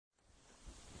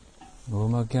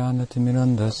Om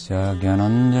Jnanatimirandasya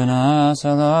Jnananjana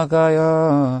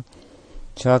Salakaya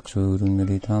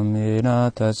Chakshurunmilitam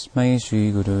Yena Tasmai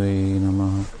Shri Gurave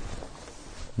Namaha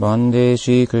Bande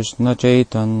Shri Krishna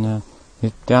Chaitanya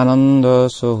Nityananda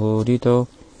Sohodito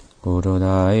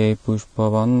Gurudaye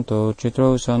Pushpavanto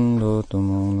Chitro Sando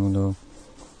Tumonudo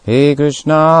He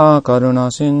Krishna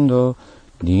Karuna Sindhu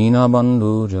Dina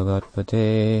Bandhu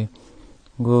Jagatpate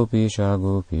Gopisha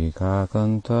Gopika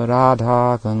Kanta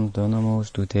Radha Kanta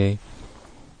Namostute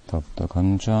Tapta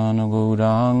Kanchana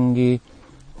Gaurangi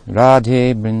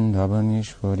Radhe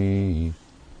Vrindavanishwari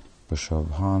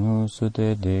Vrishabhanu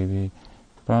Sute Devi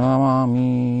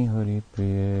Pranamami Hari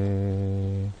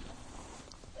Priye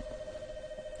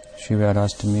Shri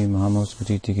Radhastami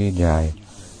Mahamosmati Ki Jai.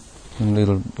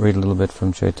 Read a little bit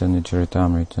from Chaitanya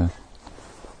Charitamrita,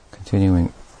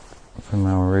 continuing from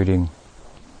our reading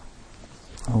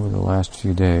over the last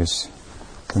few days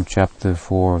from chapter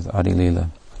 4 of the Adi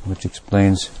Lila, which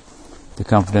explains the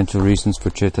confidential reasons for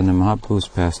Chaitanya Mahaprabhu's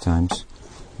pastimes,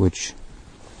 which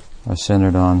are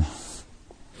centered on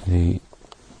the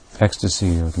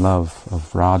ecstasy or love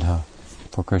of Radha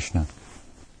for Krishna.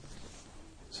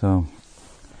 So,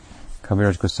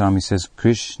 Kaviraj Goswami says,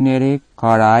 Krishnere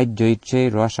karai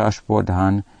jaiche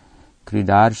rasashpodhan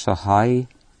kridar sahai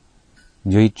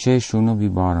jaiche shuno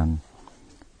vibaran.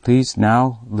 Please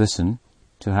now listen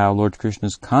to how Lord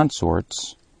Krishna's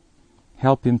consorts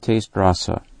help him taste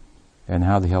rasa and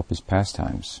how they help his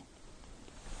pastimes.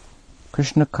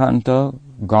 Krishna Kanta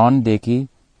Gaun Deki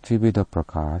Trivida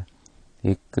Prakar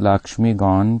Ek Lakshmi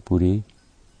Gaun Puri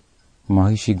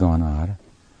Mahishi Gaunar.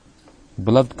 The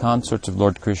beloved consorts of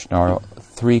Lord Krishna are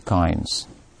three kinds: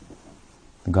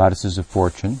 the goddesses of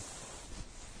fortune,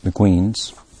 the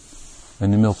queens,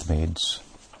 and the milkmaids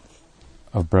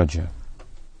of Braja,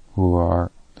 who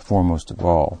are the foremost of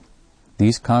all.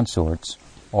 These consorts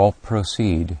all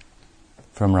proceed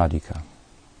from Radhika.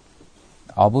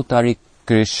 Avutari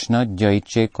Krishna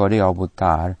Jaiche Kore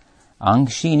Avatar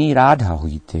Angshini Radha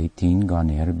Huite Tin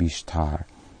Ganer Bishtar.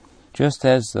 Just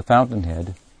as the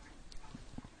fountainhead,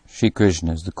 Shri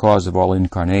Krishna, is the cause of all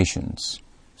incarnations,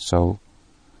 so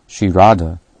Shri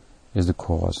Radha is the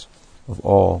cause of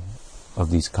all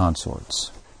of these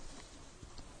consorts.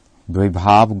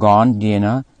 Dvaibhav Gan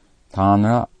Jena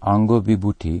Tanra Ango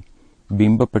Vibhuti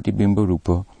Bimba Pratibimba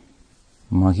Rupa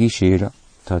Mahishera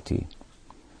Tati.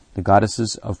 The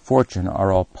goddesses of fortune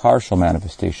are all partial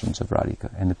manifestations of Radhika,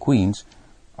 and the queens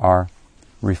are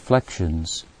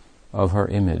reflections of her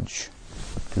image.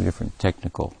 Two different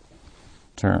technical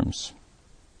terms.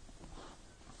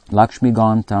 Lakshmi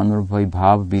Gan Tanur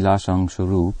Vaibhav Vilasang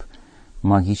Swarup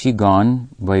Mahishi Gan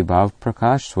Vaibhav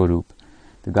Prakash Swarup.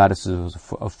 The goddesses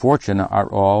of fortune are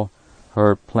all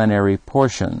her plenary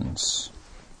portions,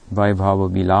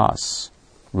 Vaibhava Vilas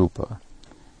Rupa.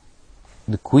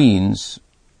 The queens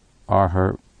are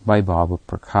her Vaibhava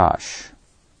Prakash.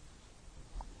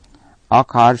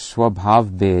 Akar Swabhav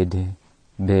Vede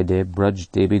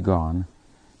Braj Devi Gan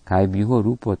Kai Vyuha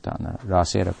Rupatana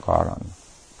Rasera Karan.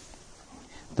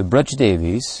 The Braj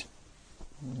Devis,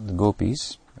 the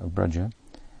gopis of Braja,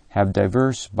 have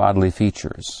diverse bodily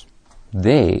features.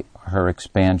 They are her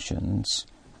expansions.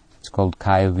 It's called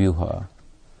Kaya Vyuha,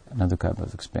 another type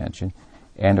of expansion,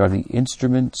 and are the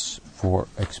instruments for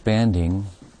expanding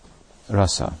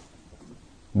rasa.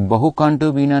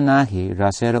 Bahukantu vina nahi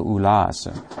rasera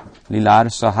ulasa, lilar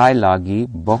sahai lagi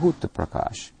bahut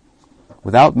prakash.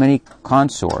 Without many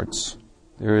consorts,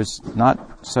 there is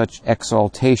not such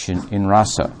exaltation in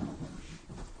rasa,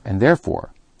 and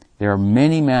therefore there are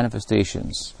many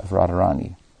manifestations of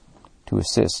Radharani to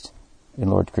assist in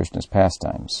Lord Krishna's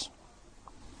pastimes.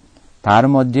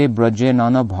 Taramodye braje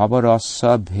nana bhava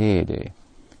rasa bhede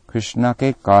Krishna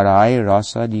ke karai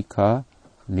rasa dikha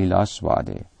lila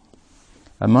swade.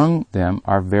 Among them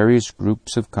are various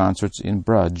groups of consorts in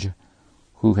Braj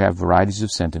who have varieties of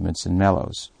sentiments and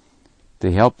mellows.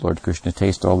 They help Lord Krishna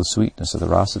taste all the sweetness of the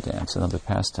rasa dance and other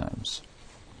pastimes.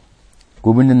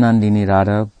 Govinda Nandini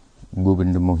Radha,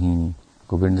 Govinda Mohini,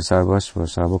 Govinda Sarvasva,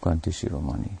 Sarvakanti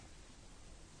Shiromani.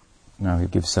 Now he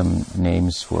gives some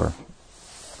names for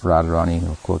Radharani.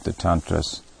 He'll quote the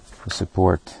Tantras to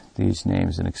support these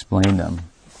names and explain them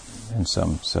in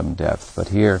some depth. But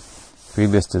here,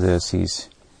 previous to this, he's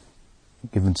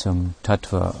given some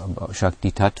tattva, about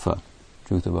Shakti tattva,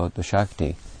 truth about the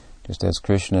Shakti. Just as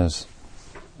Krishna is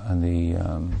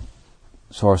the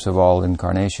source of all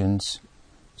incarnations,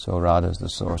 so Radha is the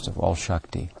source of all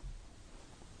Shakti.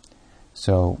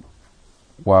 So,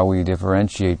 while we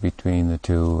differentiate between the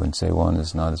two and say one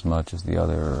is not as much as the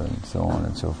other and so on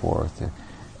and so forth,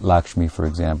 Lakshmi, for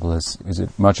example, is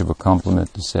it much of a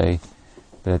compliment to say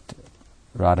that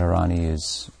Radharani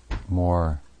is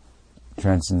more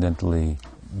transcendently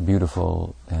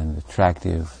beautiful and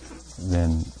attractive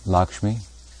than Lakshmi?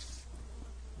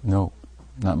 No,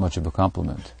 not much of a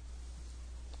compliment.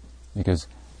 Because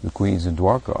the queens in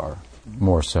Dwarka are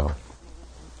more so.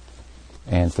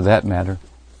 And for that matter,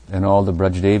 and all the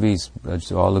Braj Devis,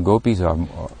 all the gopis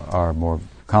are more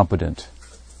competent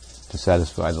to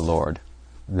satisfy the Lord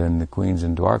than the queens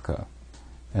in Dwarka.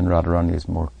 And Radharani is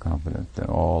more competent than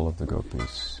all of the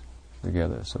gopis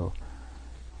together. So,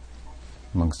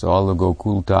 amongst all the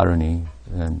Gokul Tarini,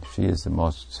 then she is the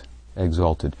most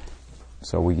exalted.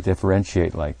 So we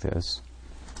differentiate like this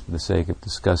for the sake of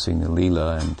discussing the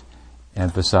Leela and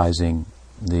emphasizing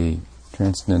the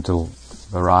transcendental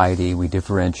variety. We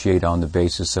differentiate on the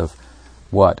basis of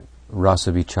what?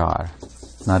 Rasa Vichar,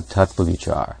 not Tattva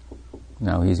Vichar.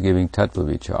 Now he's giving Tattva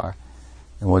Vichar.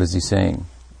 And what is he saying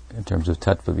in terms of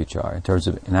Tattva Vichar? In terms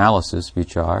of analysis,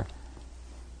 Vichar,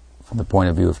 from the point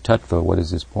of view of Tattva, what is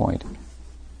his point?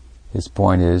 His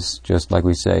point is, just like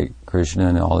we say, Krishna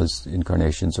and all his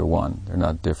incarnations are one. They're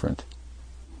not different.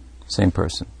 Same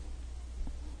person.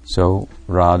 So,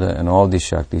 Radha and all these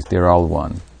Shaktis, they're all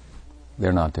one.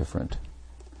 They're not different.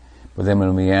 But then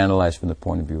when we analyze from the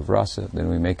point of view of Rasa, then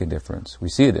we make a difference. We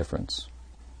see a difference.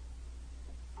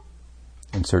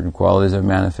 And certain qualities are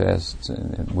manifest,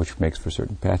 which makes for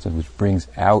certain patterns, which brings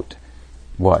out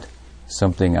what?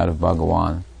 Something out of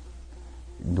Bhagavan.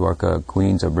 Dwarka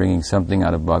queens are bringing something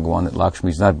out of Bhagavan that Lakshmi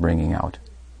is not bringing out.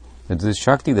 It's the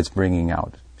Shakti that's bringing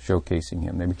out, showcasing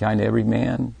him. Behind every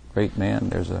man, great man,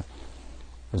 there's a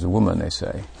woman, they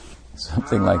say.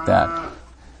 Something like that.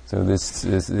 So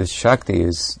this Shakti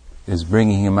is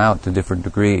bringing him out to different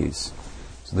degrees.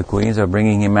 So the queens are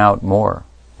bringing him out more.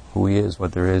 Who he is,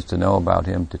 what there is to know about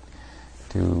him,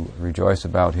 to rejoice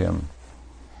about him.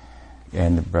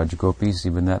 And the Braj Gopis,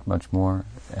 even that much more,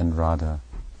 and Radha,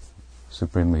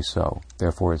 supremely so.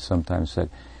 Therefore, it's sometimes said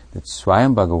that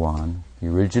Swayam Bhagavan, the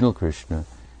original Krishna,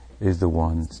 is the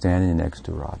one standing next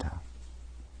to Radha.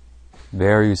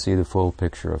 There you see the full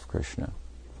picture of Krishna.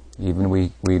 Even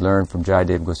we learn from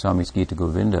Jayadev Goswami's Gita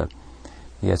Govinda,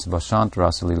 he has Vasant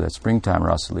Rasalila, springtime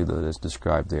Rasalila that's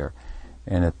described there.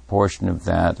 And a portion of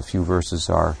that, a few verses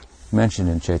are mentioned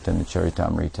in Chaitanya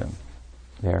Charitamrita.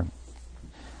 There,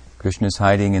 Krishna is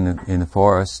hiding in the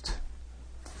forest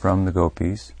from the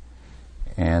gopis,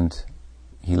 and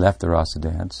he left the rasa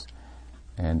dance,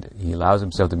 and he allows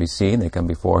himself to be seen. They come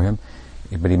before him,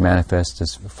 but he manifests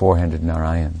as four-handed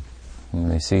Narayan. And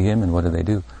they see him, and what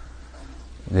do?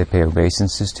 They pay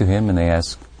obeisances to him, and they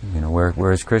ask,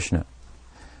 where is Krishna?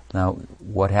 Now,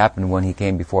 what happened when he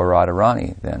came before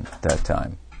Radharani then, at that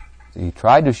time? He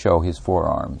tried to show his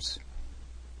forearms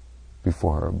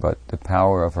before her, but the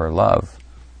power of her love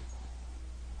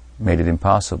made it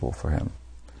impossible for him.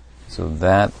 So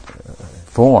that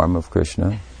form of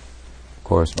Krishna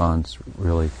corresponds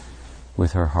really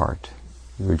with her heart,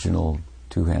 the original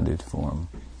two-handed form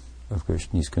of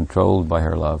Krishna. He's controlled by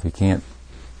her love. He can't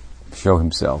show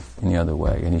himself any other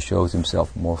way, and he shows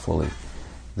himself more fully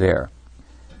there.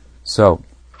 So,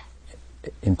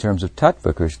 in terms of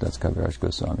Tattva Krishna, that's Kaviraj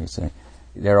Goswami saying,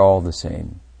 they're all the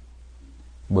same.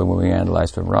 When we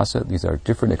analyze from Rasa, these are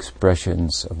different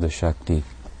expressions of the Shakti,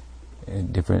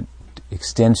 and different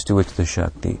extents to which the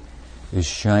Shakti is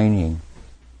shining,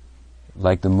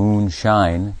 like the moon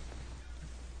shine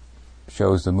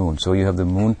shows the moon. So you have the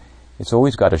moon, it's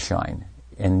always got a shine.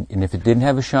 And if it didn't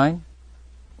have a shine,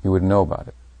 you wouldn't know about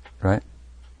it, right?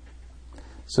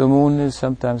 So moon is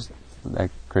sometimes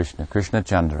like Krishna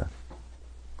Chandra.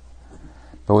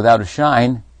 But without a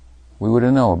shine, we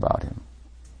wouldn't know about him.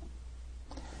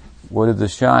 What if the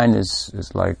shine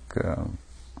is like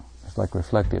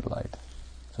reflected light?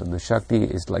 So the Shakti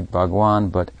is like Bhagwan,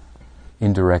 but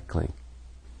indirectly.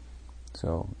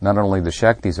 So not only the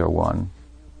Shaktis are one,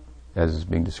 as is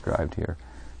being described here,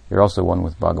 they're also one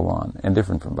with Bhagavan, and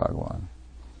different from Bhagavan.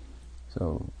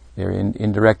 So they're in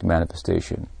indirect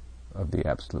manifestation of the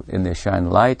Absolute. And they shine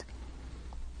light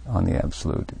on the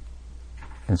Absolute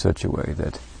in such a way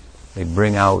that they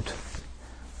bring out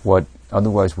what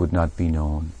otherwise would not be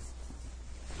known.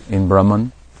 In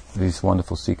Brahman, these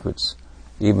wonderful secrets,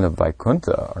 even of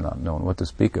Vaikuntha, are not known. What to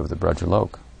speak of the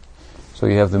Brajalok. So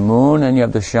you have the moon and you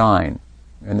have the shine,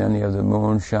 and then you have the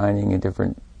moon shining in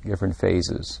different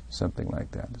phases, something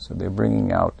like that. So they're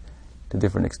bringing out, to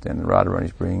different extent, Radharani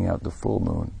is bringing out the full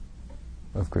moon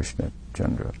of Krishna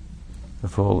Chandra, the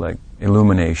full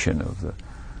illumination of the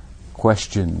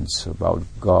questions about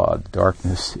God,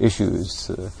 darkness,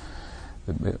 issues,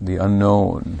 the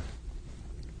unknown.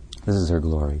 This is her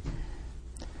glory.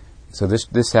 So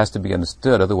this has to be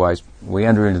understood. Otherwise, we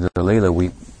enter into the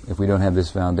Leela. if we don't have this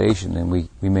foundation, then we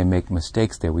may make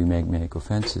mistakes there, we may make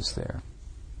offenses there.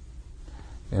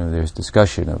 There's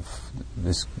discussion of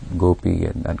this gopi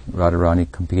and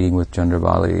Radharani competing with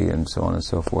Chandravali and so on and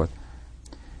so forth.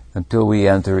 Until we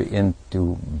enter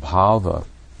into bhava,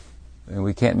 and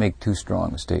we can't make too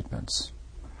strong statements.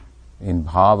 In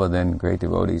bhava, then great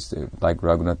devotees like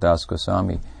Raghunath Das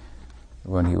Goswami,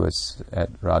 when he was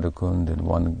at Radhakund and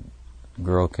one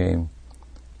girl came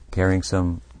carrying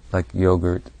some like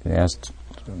yogurt and asked,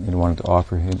 wanted to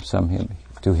offer him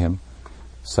to him,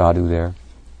 sadhu there.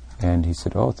 And he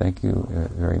said, "Oh, thank you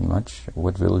very much.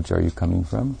 What village are you coming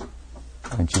from?"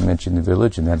 And she mentioned the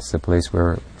village, and that's the place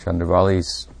where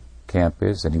Chandravali's camp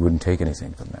is, and he wouldn't take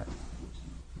anything from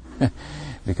that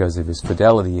because of his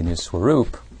fidelity in his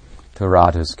swarup to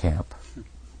Radha's camp.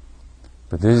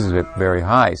 But this is very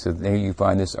high, so there you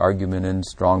find this argument and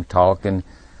strong talk and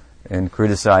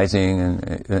criticizing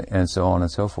and so on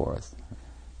and so forth.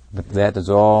 But that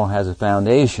all has a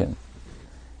foundation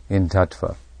in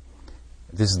tattva.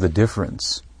 This is the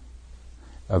difference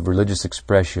of religious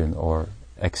expression or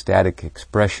ecstatic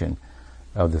expression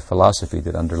of the philosophy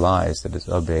that underlies, that is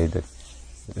Abhed,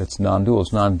 that's non-dual.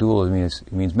 It's non-dual,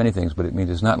 it means many things, but it means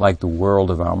it's not like the world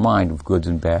of our mind of goods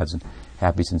and bads and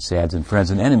happies and sads and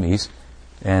friends and enemies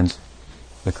and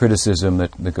the criticism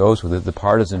that goes with it, the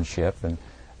partisanship and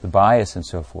the bias and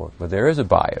so forth. But there is a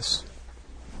bias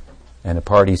and a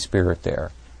party spirit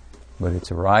there. But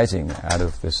it's arising out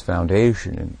of this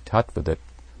foundation in tattva that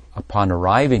upon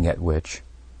arriving at which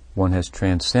one has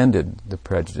transcended the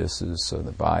prejudices or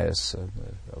the bias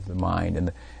of the mind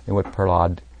and what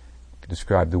Prahlad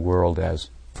described the world as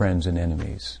friends and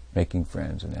enemies, making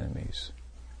friends and enemies.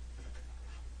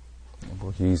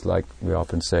 He's like we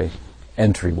often say,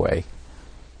 entryway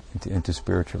into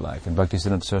spiritual life. And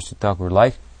Bhaktisiddhanta Saraswati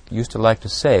Thakur used to like to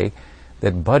say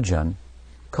that bhajan,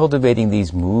 cultivating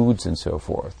these moods and so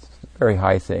forth, very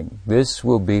high thing. This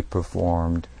will be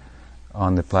performed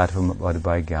on the platform of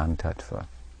Advaita Tattva.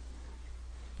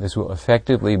 This will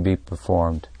effectively be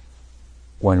performed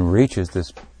when reaches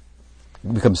this,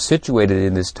 becomes situated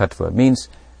in this tattva. It means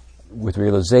with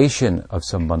realization of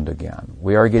Sambandha Gyan.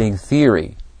 We are getting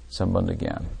theory, Sambandha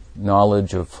Gyan,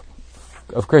 knowledge of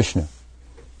Krishna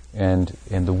and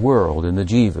the world and the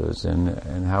jivas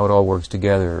and how it all works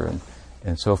together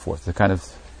and so forth. The kind of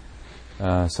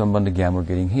Sambandha Gyan we're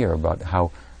getting here about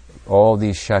how all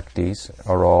these Shaktis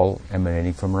are all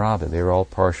emanating from Radha. They're all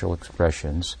partial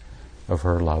expressions of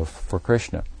her love for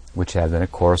Krishna, which have then a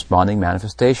corresponding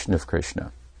manifestation of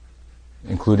Krishna,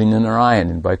 including in Narayan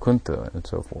and Vaikuntha and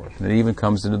so forth. And it even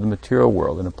comes into the material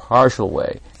world in a partial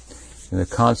way, in the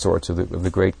consorts of the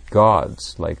great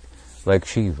gods, like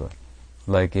Shiva,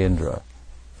 like Indra,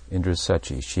 Indra's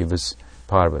Sachi, Shiva's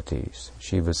Parvatis,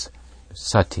 Shiva's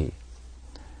Sati,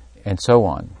 and so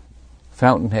on.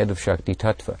 Fountainhead of Shakti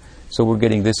Tattva. So we're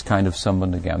getting this kind of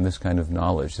Sambandha Gyan, this kind of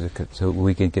knowledge, so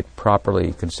we can get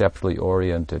properly, conceptually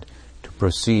oriented to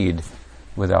proceed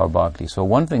with our bhakti. So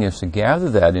one thing is to gather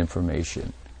that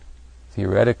information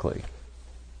theoretically,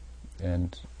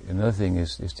 and another thing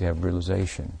is to have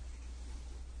realization.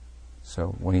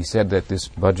 So when he said that this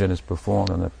bhajan is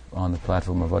performed on the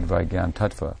platform of Advaita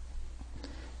Tattva,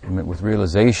 he meant with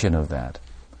realization of that,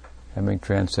 having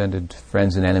transcended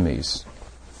friends and enemies,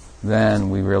 then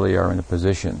we really are in a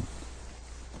position.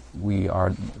 We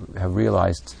have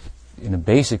realized, in a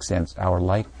basic sense, our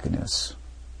likeness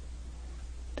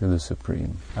to the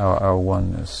Supreme, our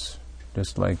oneness.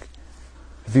 Just like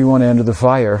if you want to enter the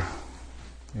fire,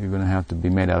 you're going to have to be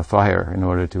made out of fire in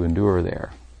order to endure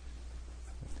there.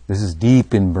 This is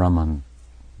deep in Brahman,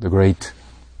 the great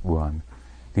one.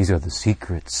 These are the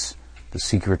secrets, the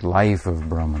secret life of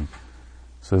Brahman.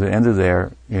 So to enter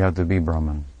there, you have to be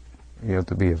Brahman. You have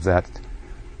to be of that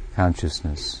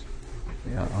consciousness,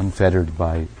 unfettered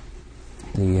by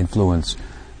the influence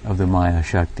of the Maya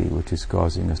Shakti, which is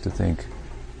causing us to think,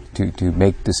 to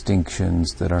make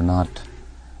distinctions that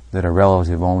are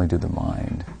relative only to the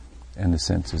mind and the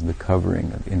senses, the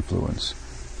covering of influence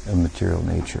of material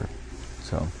nature.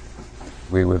 So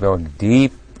we were going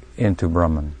deep into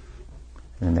Brahman.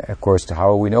 And of course,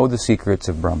 how we know the secrets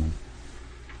of Brahman?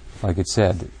 Like it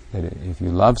said, that if you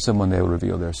love someone, they will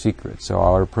reveal their secrets. So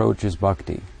our approach is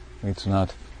bhakti. It's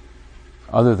not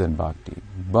other than bhakti.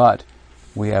 But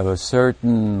we have a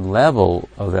certain level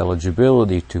of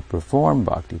eligibility to perform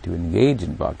bhakti, to engage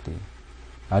in bhakti,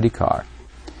 adhikar.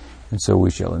 And so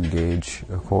we shall engage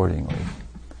accordingly.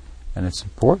 And it's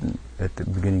important at the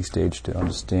beginning stage to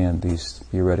understand these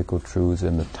theoretical truths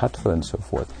and the tattva and so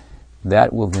forth.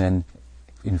 That will then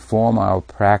inform our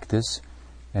practice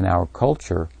and our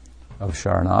culture of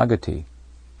Sharanagati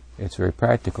it's very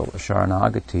practical.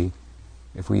 Sharanagati,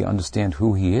 if we understand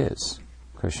who he is,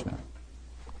 Krishna,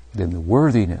 then the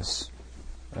worthiness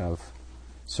of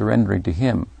surrendering to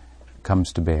him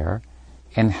comes to bear,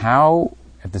 and how,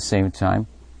 at the same time,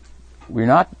 we're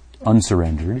not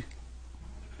unsurrendered,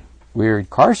 we're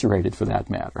incarcerated for that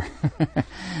matter.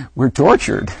 We're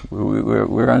tortured.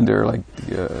 We're under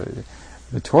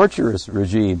the torturous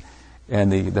regime,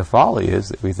 and the folly is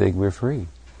that we think we're free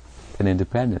and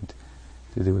independent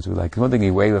to do as we like. One thing,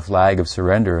 you wave a flag of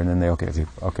surrender, and then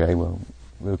well,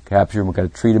 we'll capture him. We've got to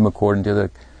treat him according to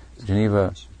the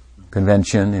Geneva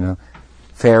Convention,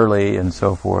 fairly and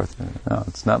so forth. No,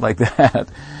 it's not like that.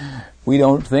 We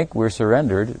don't think we're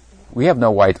surrendered. We have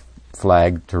no white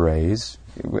flag to raise,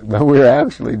 but we're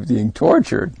actually being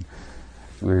tortured.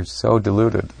 We're so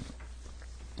deluded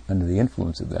under the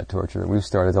influence of that torture that we've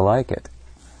started to like it.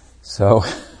 So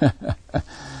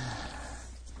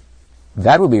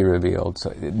that will be revealed.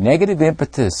 So negative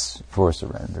impetus for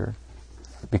surrender,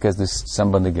 because this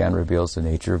Sambandha again reveals the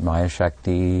nature of Maya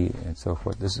Shakti and so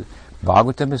forth.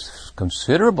 Bhagavatam is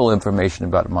considerable information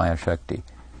about Maya Shakti.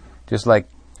 Just like,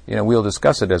 we'll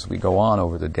discuss it as we go on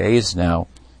over the days now,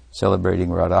 celebrating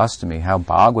Radhastami, how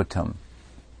Bhagavatam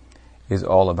is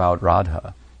all about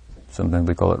Radha. Sometimes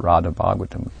we call it Radha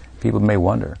Bhagavatam. People may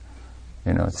wonder,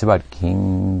 it's about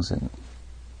kings and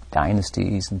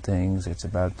dynasties and things. It's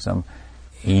about some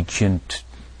ancient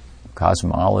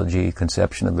cosmology,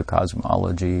 conception of the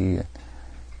cosmology,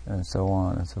 and so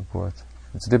on and so forth.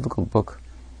 It's a difficult book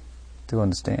to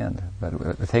understand, but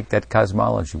take that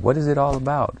cosmology. What is it all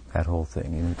about? That whole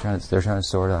thing. They're trying to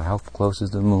sort out how close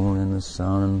is the moon and the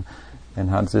sun, and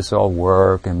how does this all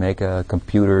work, and make a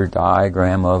computer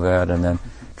diagram of it, and then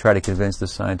try to convince the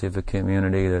scientific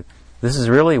community that this is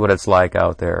really what it's like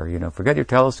out there. Forget your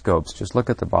telescopes. Just look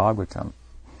at the Bhagavatam.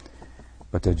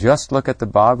 But to just look at the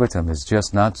Bhagavatam is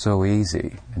just not so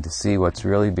easy, and to see what's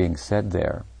really being said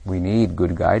there, we need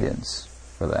good guidance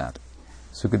for that.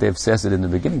 Sukadeva says it in the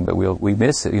beginning, but we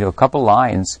miss it. A couple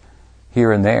lines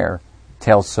here and there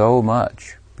tell so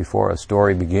much before a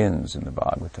story begins in the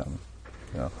Bhagavatam.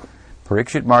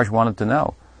 Parikshit Maharaj wanted to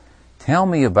know, tell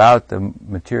me about the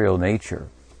material nature,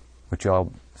 which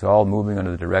is all moving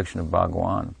under the direction of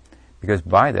Bhagavan, because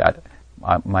by that,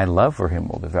 my love for him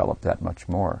will develop that much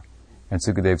more. And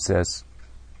Sukadeva says,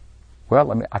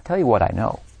 well, I'll tell you what I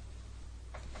know,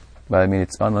 but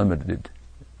it's unlimited.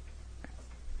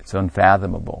 It's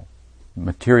unfathomable.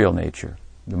 Material nature,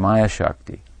 the Maya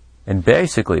Shakti. And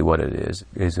basically what it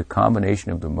is a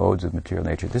combination of the modes of material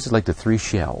nature. This is like the three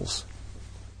shells,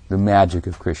 the magic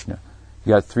of Krishna.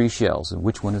 You got three shells, and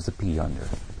which one is the pea under?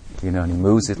 And he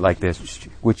moves it like this.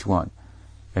 Which one?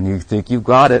 And you think you've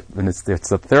got it, and it's the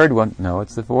third one. No,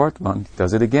 it's the fourth one.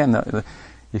 Does it again. No,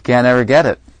 you can't ever get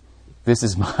it. This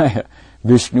is Maya,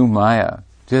 Vishnu Maya.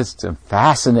 Just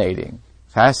fascinating.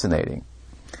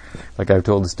 Like I've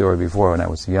told the story before, when I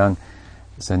was a young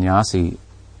sannyasi,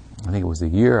 I think it was the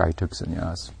year I took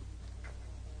sannyas,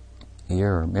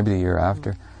 or maybe the year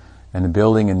after, and the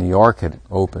building in New York had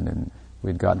opened, and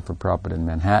we'd gotten for Prabhupada in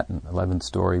Manhattan,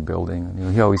 11th-story building.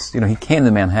 And he always, he came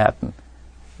to Manhattan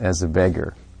as a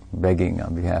beggar, begging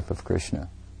on behalf of Krishna,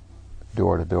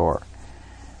 door to door.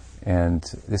 And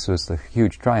this was a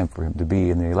huge triumph for him to be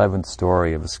in the 11th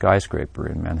story of a skyscraper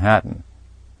in Manhattan,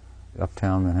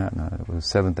 uptown Manhattan. It was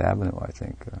 7th Avenue, I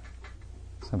think,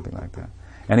 something like that.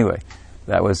 Anyway,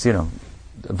 that was, a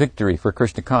victory for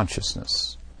Krishna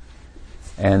consciousness.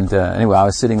 And anyway, I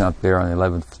was sitting up there on the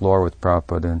 11th floor with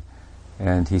Prabhupada,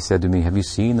 and he said to me, "Have you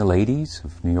seen the ladies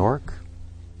of New York?"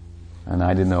 And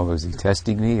I didn't know, was he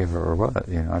testing me or what?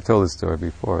 I've told this story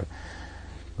before,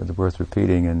 but it's worth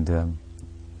repeating.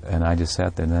 And I just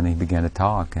sat there, and then he began to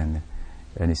talk, and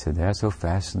he said, "They're so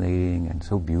fascinating and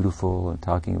so beautiful," and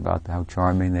talking about how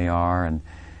charming they are, and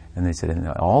they said, "And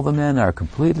all the men are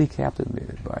completely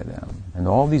captivated by them, and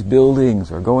all these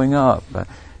buildings are going up."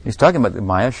 He's talking about the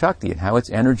Maya Shakti and how it's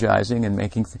energizing and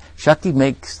making Shakti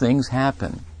makes things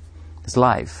happen. It's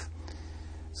life.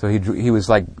 So he was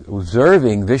like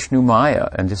observing Vishnu Maya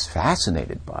and just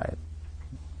fascinated by it.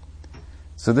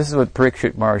 So this is what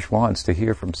Parikshit Maharaj wants to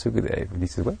hear from Sukadeva. And he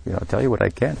says, "Well, I'll tell you what I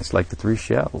can. It's like the three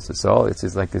shells. It's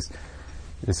just like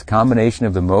this combination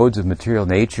of the modes of material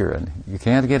nature, and you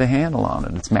can't get a handle on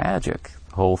it. It's magic,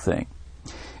 the whole thing."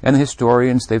 And the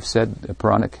historians, the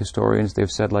Puranic historians,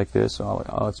 they've said like this.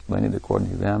 I'll explain it according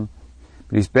to them.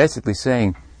 But he's basically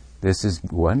saying, this is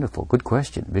wonderful. Good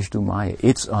question. Vishnu Maya,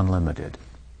 it's unlimited.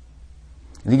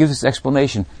 And he gives this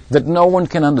explanation that no one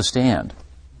can understand.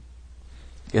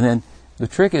 And then the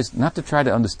trick is not to try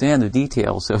to understand the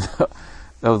details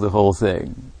of the whole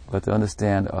thing, but to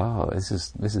understand, this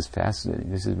is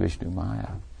fascinating. This is Vishnu Maya.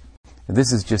 And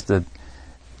this is just the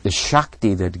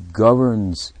Shakti that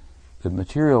governs the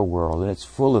material world, and it's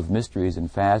full of mysteries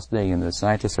and fascinating, and the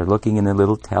scientists are looking in a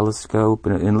little telescope,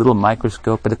 in a little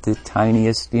microscope at the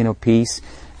tiniest, piece,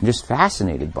 and just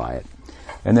fascinated by it.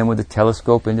 And then with the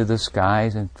telescope into the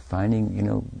skies and finding,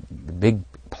 the big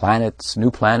planets, new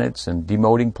planets, and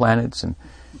demoting planets, and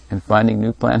finding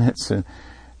new planets, and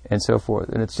so forth.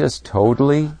 And it's just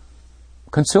totally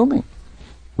consuming.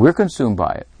 We're consumed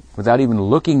by it without even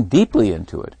looking deeply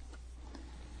into it.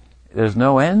 There's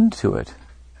no end to it.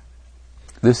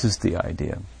 This is the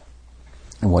idea.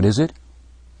 And what is it?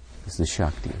 It's the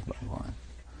Shakti of Bhagavan.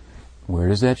 Where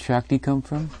does that Shakti come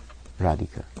from?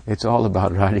 Radhika. It's all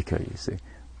about Radhika, you see.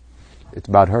 It's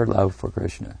about her love for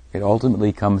Krishna. It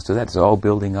ultimately comes to that. It's all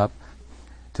building up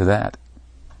to that.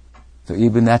 So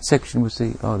even that section will see,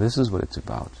 this is what it's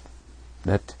about.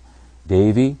 That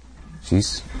Devi,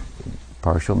 she's a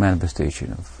partial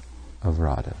manifestation of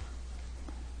Radha,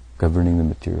 governing the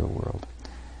material world.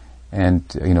 And,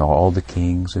 all the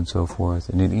kings and so forth.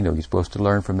 And, you're supposed to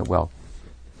learn from it. Well,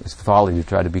 it's folly to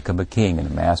try to become a king and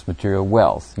amass material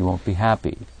wealth. You won't be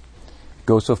happy. It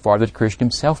goes so far that Krishna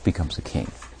himself becomes a king.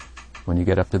 When you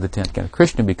get up to the 10th canto,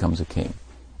 Krishna becomes a king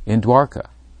in Dwarka,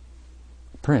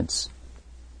 prince.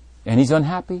 And he's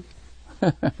unhappy.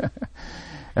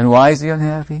 And why is he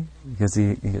unhappy? Because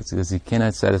he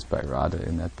cannot satisfy Radha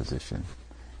in that position.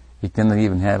 He cannot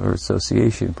even have her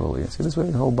association fully. So this is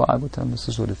what the whole Bhagavatam, this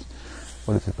is what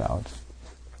it's about.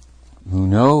 Who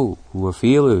know, who are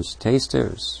feelers,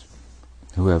 tasters,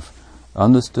 who have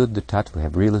understood the tattva,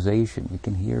 have realization. We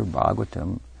can hear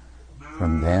Bhagavatam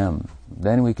from them.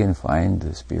 Then we can find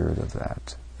the spirit of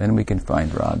that. Then we can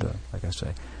find Radha, like I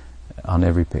say, on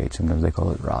every page. Sometimes they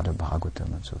call it Radha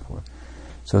Bhagavatam and so forth.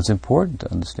 So it's important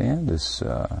to understand this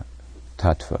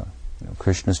tattva.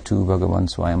 Krishna's Tu Bhagavan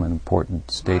Swayam, an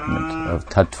important statement of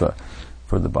tattva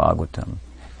for the Bhagavatam.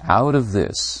 Out of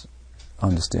this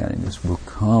understanding, this will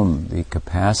come the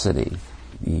capacity,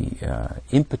 the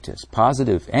impetus,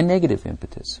 positive and negative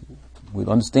impetus.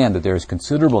 We'll understand that there is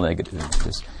considerable negative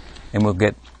impetus, and we'll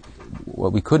get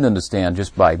what we couldn't understand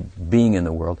just by being in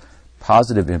the world,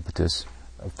 positive impetus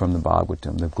from the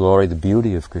Bhagavatam, the glory, the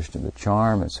beauty of Krishna, the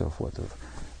charm and so forth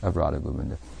of Radha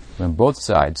Govinda. On both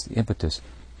sides, the impetus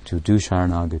to do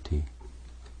Sharanagati,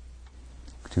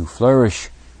 to flourish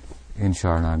in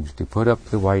Sharanagati, to put up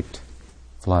the white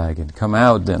flag and come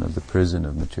out then of the prison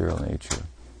of material nature.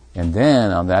 And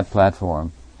then on that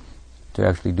platform to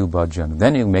actually do bhajan.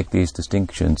 Then you make these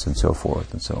distinctions and so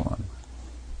forth and so on.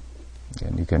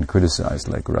 And you can criticize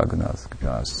like Raghunath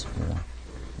Das,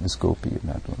 this gopi and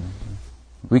that one.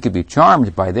 We could be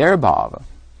charmed by their bhava,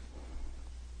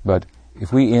 but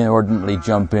if we inordinately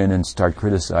jump in and start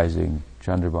criticizing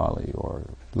Chandravali or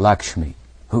Lakshmi,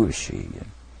 who is she?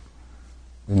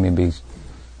 We may be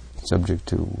subject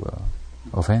to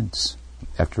offense.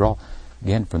 After all,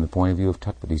 again, from the point of view of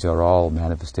tattva, these are all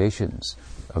manifestations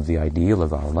of the ideal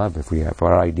of our love. If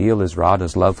our ideal is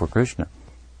Radha's love for Krishna,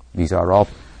 these are all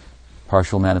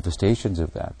partial manifestations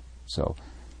of that. So,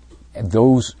 and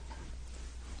those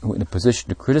who are in a position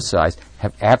to criticize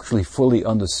have actually fully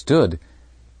understood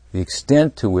the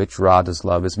extent to which Radha's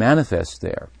love is manifest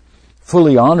there,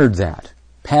 fully honored that,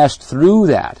 passed through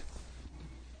that.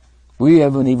 We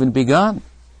haven't even begun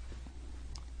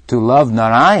to love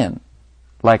Narayan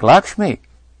like Lakshmi,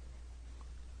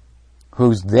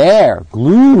 who's there,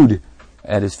 glued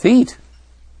at his feet.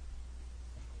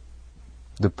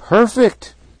 The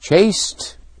perfect,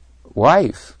 chaste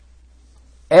wife.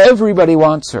 Everybody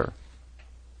wants her.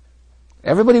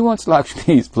 Everybody wants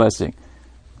Lakshmi's blessing.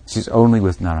 She's only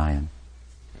with Narayan.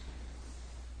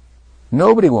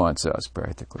 Nobody wants us,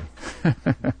 practically.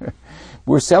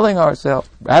 We're selling ourselves,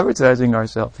 advertising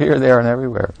ourselves here, there, and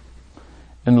everywhere.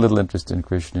 And little interest in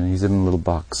Krishna. He's in a little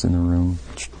box in a room.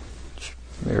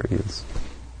 There he is.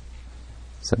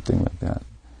 Something like that.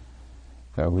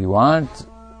 So we want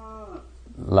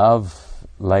love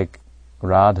like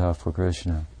Radha for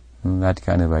Krishna. That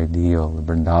kind of ideal, the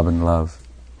Vrindavan love.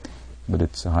 But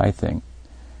it's a high thing.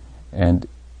 And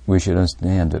we should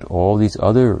understand that all these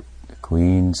other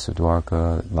queens,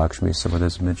 Dwarka, Lakshmi, some of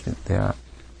this mentioned,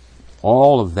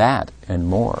 all of that and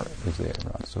more is there.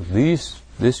 So this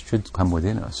should come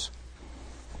within us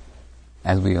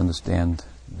as we understand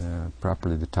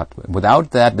properly the tattva.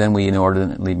 Without that, then we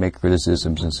inordinately make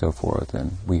criticisms and so forth,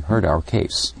 and we hurt our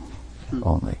case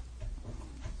only.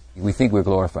 We think we're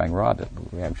glorifying Radha,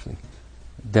 but we're actually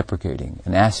deprecating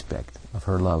an aspect of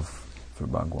her love for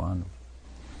Bhagwan.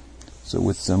 So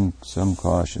with some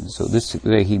caution. So this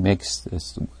way he makes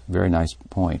this very nice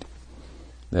point,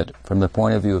 that from the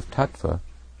point of view of tattva,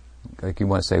 like you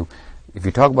want to say, if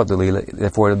you talk about the Leela,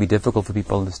 therefore it'll be difficult for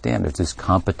people to understand. There's this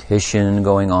competition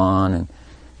going on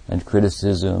and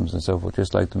criticisms and so forth,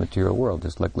 just like the material world.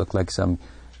 Just look like some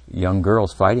young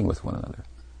girls fighting with one another.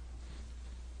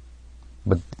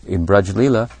 But in Braj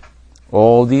Leela,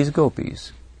 all these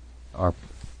gopis are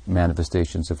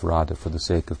manifestations of Radha for the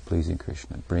sake of pleasing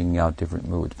Krishna, bringing out different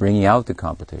moods, bringing out the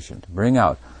competition, to bring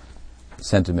out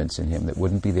sentiments in him that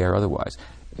wouldn't be there otherwise.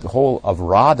 The whole of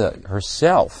Radha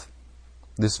herself,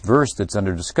 this verse that's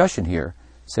under discussion here,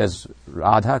 says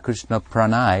Radha Krishna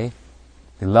Pranay,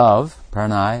 the love,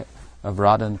 Pranay, of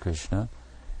Radha and Krishna,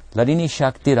 Ladini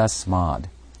Shakti Rasmad.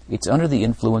 It's under the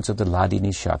influence of the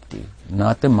Ladini Shakti,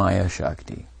 not the Maya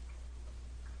Shakti.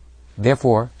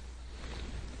 Therefore,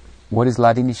 what is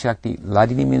Ladini Shakti?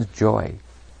 Ladini means joy,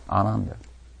 Ananda.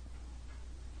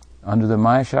 Under the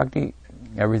Maya Shakti,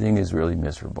 everything is really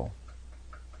miserable.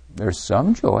 There's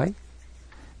some joy,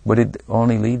 but it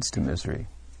only leads to misery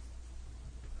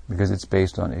because it's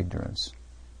based on ignorance.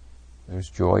 There's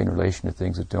joy in relation to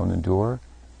things that don't endure,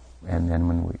 and then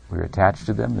when we're attached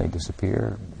to them, they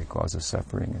disappear, they cause us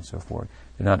suffering and so forth.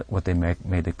 They're not what they make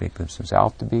themselves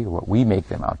out to be, or what we make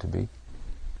them out to be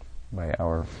by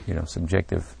our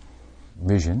subjective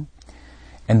vision.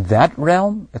 And that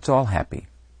realm, it's all happy.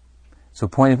 So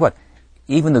point is what?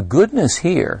 Even the goodness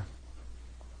here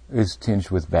is tinged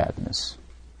with badness.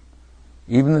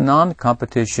 Even the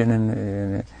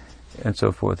non-competition and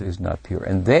so forth is not pure.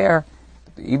 And there,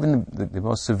 even the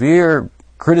most severe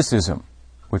criticism,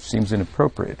 which seems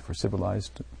inappropriate for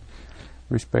civilized,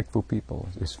 respectful people,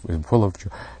 is full of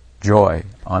joy,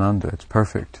 ananda, it's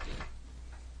perfect.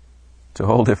 It's a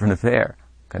whole different affair.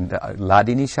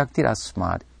 Ladini Shakti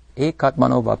Rasmad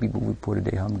Ekatmano Vapi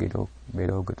Purideham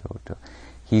Vedo Gatota.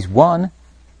 He's one,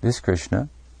 this Krishna,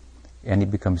 and he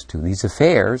becomes two. These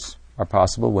affairs are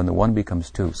possible when the one becomes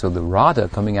two. So the Radha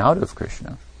coming out of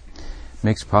Krishna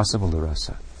makes possible the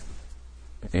rasa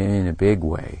in a big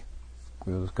way.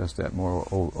 We'll discuss that more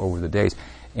over the days.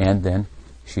 And then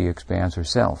she expands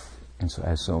herself and so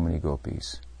has so many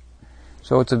gopis.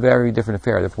 So it's a very different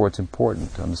affair. Therefore, it's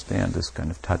important to understand this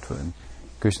kind of tattva. And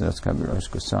Krishnadas Kaviraj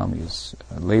Goswami is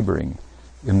laboring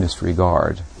in this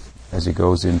regard as he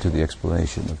goes into the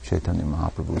explanation of Chaitanya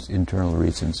Mahaprabhu's internal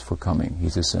reasons for coming.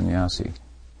 He's a sannyasi,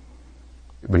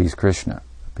 but he's Krishna,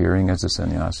 appearing as a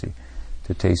sannyasi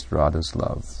to taste Radha's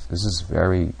love. This is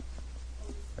very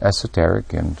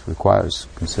esoteric and requires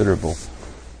considerable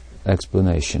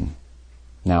explanation.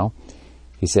 Now,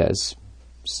 he says,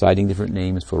 citing different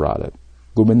names for Radha,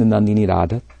 Govinda Nandini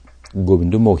Radha,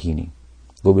 Govinda Mohini,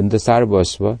 Govinda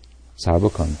Sarvasva,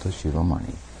 Sarvakanta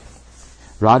Shivamani.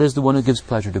 Radha is the one who gives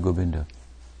pleasure to Govinda.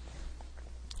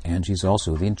 And she's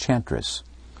also the enchantress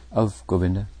of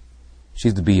Govinda.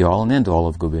 She's the be-all and end-all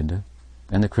of Govinda,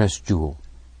 and the crest jewel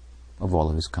of all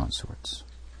of his consorts.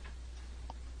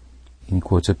 He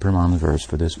quotes a Pramana verse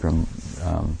for this from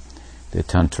the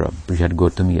Tantra, Brihad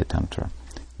Gautamiya Tantra.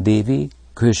 Devi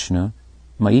Krishna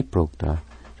Mai Prokta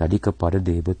Radhika Pada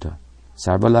Devata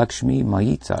Sarva-Lakshmi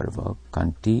Mai Sarva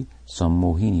Kanti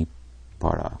Sammohini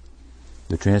Para.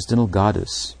 The transcendental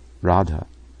goddess, Radha,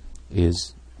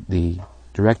 is the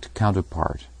direct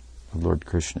counterpart of Lord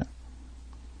Krishna.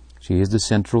 She is the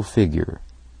central figure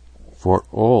for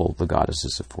all the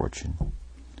goddesses of fortune.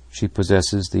 She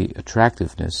possesses the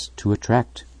attractiveness to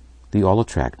attract the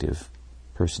all-attractive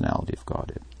personality of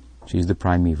Godhead. She is the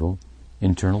primeval,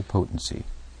 internal potency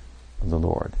of the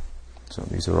Lord. So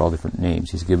these are all different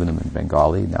names. He's given them in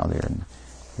Bengali, now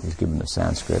he's given the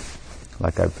Sanskrit.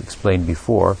 Like I've explained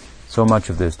before, so much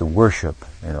of this, the worship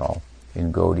and all,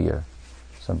 in Gaudiya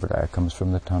Sampradaya comes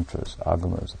from the Tantras,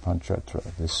 Agamas, the Panchatra,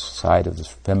 this side of this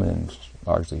feminine,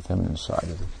 largely feminine side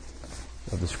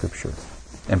of the scripture.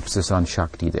 Emphasis on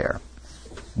Shakti there.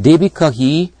 Devi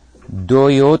kahi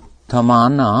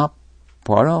doyotamana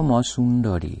parama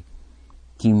sundari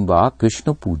kimba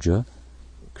Krishna puja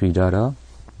kridara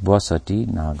vasati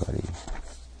nagari.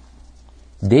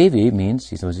 Devi means,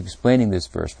 he's explaining this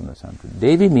verse from the Tantra,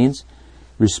 Devi means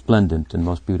resplendent and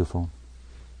most beautiful.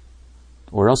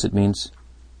 Or else it means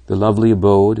the lovely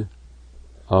abode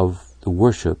of the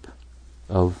worship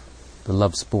of the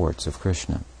love sports of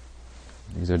Krishna.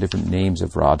 These are different names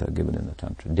of Radha given in the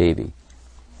Tantra. Devi.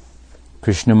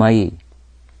 Krishna Mai.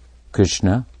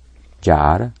 Krishna,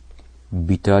 Jar,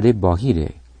 Bitare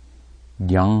Bahire,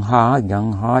 Gyangha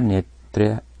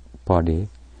Netre Pade,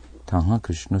 Tanga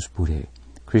Krishna's Pure.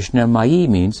 Krishna Mai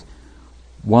means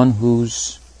one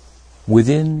who's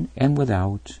within and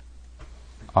without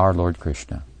our Lord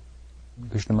Krishna.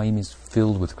 Krishnamaya means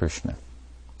filled with Krishna.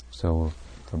 So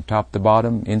from top to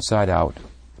bottom, inside out.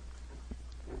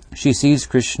 She sees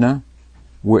Krishna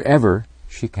wherever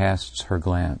she casts her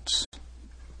glance.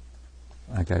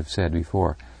 Like I've said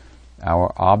before,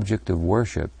 our object of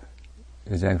worship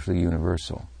is actually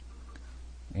universal.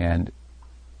 And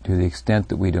to the extent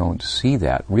that we don't see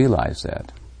that, realize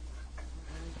that,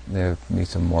 there may be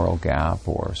some moral gap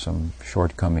or some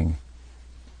shortcoming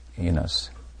in us.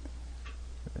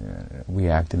 We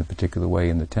act in a particular way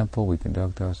in the temple, we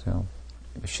conduct ourselves.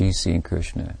 She's seeing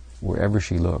Krishna. Wherever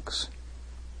she looks,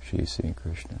 she's seeing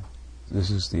Krishna. This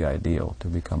is the ideal, to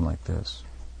become like this.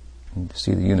 And to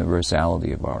see the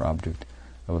universality of our object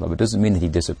of love. It doesn't mean that he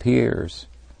disappears,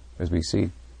 as we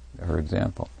see her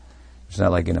example. It's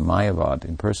not like in a Mayavad,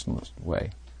 impersonalist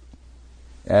way.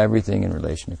 Everything in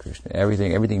relation to Krishna,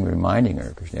 everything reminding her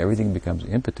of Krishna, everything becomes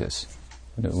impetus,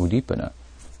 udipana.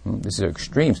 These are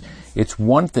extremes. It's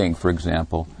one thing, for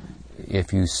example,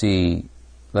 if you see,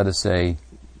 let us say,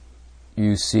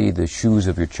 you see the shoes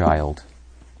of your child,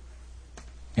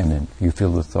 and then you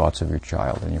feel the thoughts of your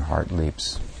child, and your heart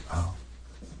leaps. Oh,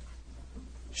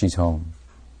 she's home.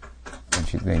 And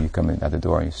then you come in at the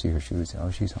door and you see her shoes. Oh,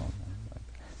 she's home.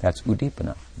 That's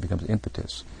udipana. It becomes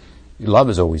impetus.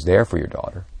 Love is always there for your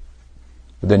daughter,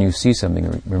 but then you see something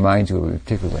that reminds you of a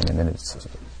particular one, and then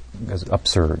there's an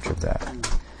upsurge of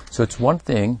that. So it's one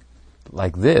thing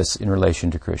like this in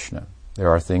relation to Krishna. There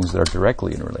are things that are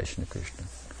directly in relation to Krishna.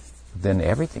 Then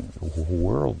everything, the whole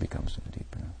world becomes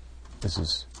udipana. This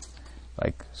is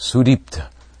like sudipta,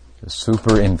 the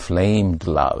super inflamed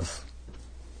love.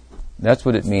 That's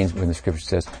what it means when the scripture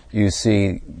says, you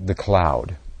see the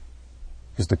cloud,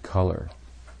 is the color,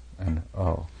 and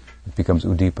it becomes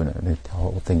udipana, and the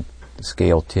whole thing, the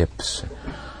scale tips,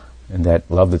 and that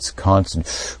love that's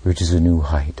constant reaches a new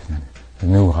height.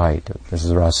 This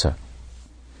is rasa,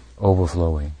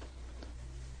 overflowing.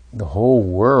 The whole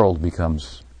world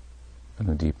becomes an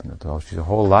udipana. The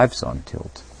whole life's on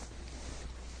tilt.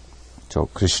 So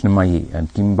Krishnamayi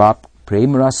and Kimbap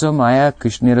Prem Rasa Maya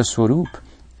Krishnera Swarup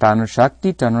Tanra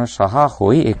Shakti Tanra Saha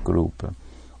Hoi Ek Rupa.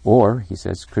 Or, he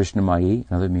says, Krishnamayi,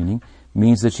 another meaning,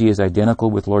 means that she is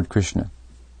identical with Lord Krishna,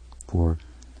 for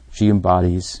she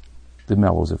embodies the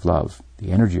mellows of love.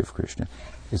 The energy of Krishna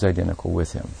is identical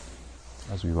with him,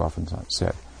 as we've often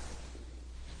said.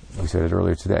 We said it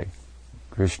earlier today.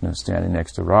 Krishna standing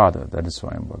next to Radha, that is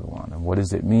Swayam Bhagavan. And what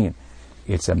does it mean?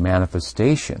 It's a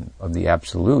manifestation of the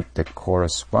Absolute that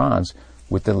corresponds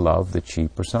with the love that she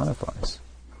personifies.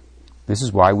 This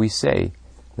is why we say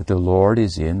that the Lord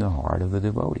is in the heart of the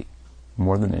devotee,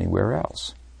 more than anywhere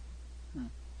else.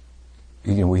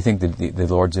 We think that the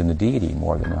Lord's in the deity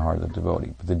more than the heart of the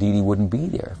devotee, but the deity wouldn't be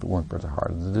there if it weren't for the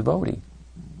heart of the devotee,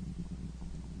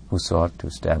 who sought to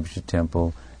establish a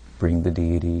temple, bring the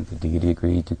deity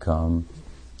agreed to come,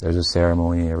 there's a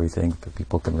ceremony and everything, but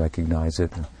people can recognize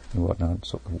it and whatnot.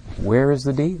 So where is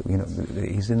the deity?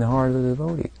 He's in the heart of the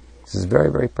devotee. This is very,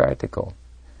 very practical.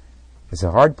 It's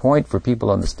a hard point for people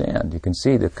to understand. You can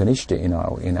see the kanishta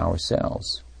in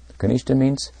ourselves. Kanishta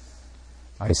means,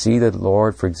 I see the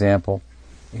Lord, for example,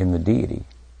 in the deity,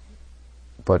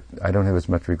 but I don't have as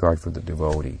much regard for the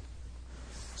devotee.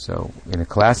 So, in a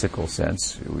classical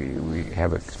sense, we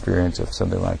have experience of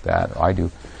something like that. I do,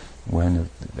 when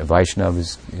a Vaishnava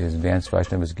advanced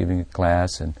Vaishnava is giving a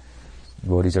class, and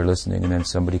devotees are listening, and then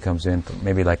somebody comes in,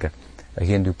 maybe like a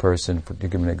Hindu person, to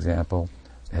give an example,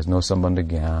 has no sambandha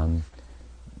gyan,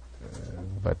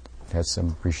 but has some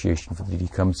appreciation for the deity,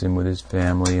 comes in with his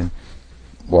family and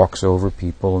walks over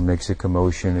people and makes a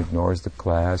commotion, ignores the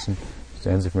class, and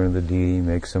stands in front of the deity,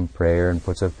 makes some prayer, and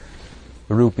puts a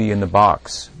rupee in the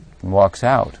box and walks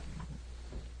out.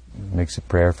 Makes a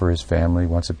prayer for his family,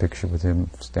 wants a picture with him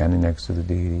standing next to the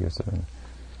deity, or something,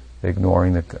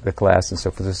 ignoring the class and so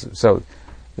forth. So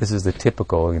this is the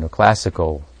typical,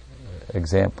 classical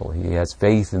example. He has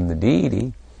faith in the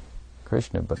deity,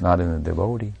 Krishna, but not in the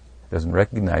devotee. Doesn't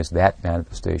recognize that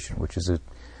manifestation, which is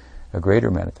a greater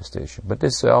manifestation. But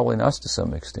this is all in us to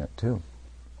some extent, too.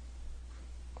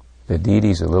 The deity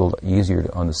is a little easier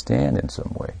to understand in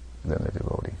some way than the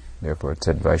devotee. Therefore it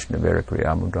said, Vaishnavera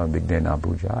Kriyamudram Vignena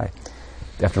Bhujai.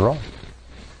 After all,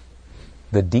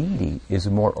 the deity is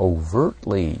more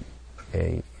overtly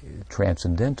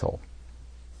transcendental.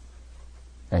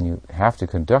 And you have to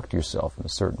conduct yourself in a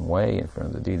certain way in front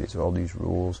of the deity. There's all these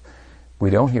rules. We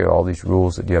don't hear all these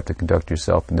rules that you have to conduct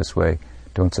yourself in this way.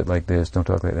 Don't sit like this, don't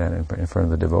talk like that in front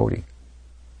of the devotee.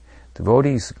 The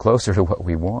devotee is closer to what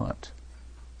we want.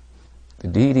 The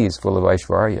deity is full of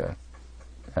Aishvarya,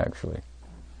 actually.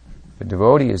 The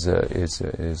devotee is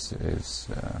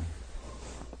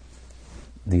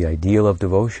the ideal of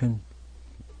devotion,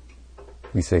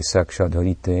 We say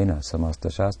Sakshadharitena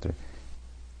Samasta Shastra.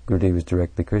 Gurudev is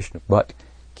directly Krishna. But,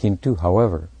 Kintu,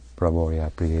 however,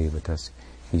 Prabhoya Priyevatas,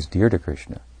 he's dear to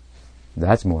Krishna.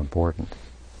 That's more important.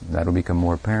 That'll become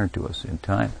more apparent to us in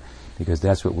time, because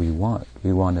that's what we want.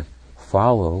 We want to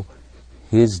follow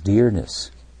his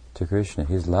dearness to Krishna,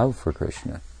 his love for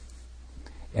Krishna.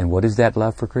 And what is that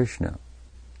love for Krishna?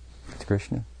 It's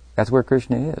Krishna. That's where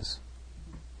Krishna is.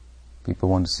 People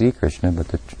want to see Krishna, but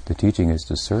the teaching is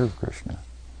to serve Krishna.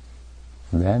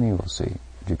 And then you will see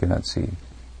what you cannot see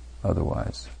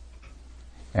otherwise.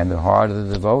 And the heart of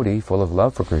the devotee, full of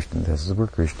love for Krishna, this is where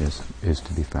Krishna is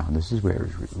to be found. This is where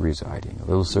he's residing. A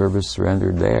little service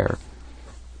surrendered there.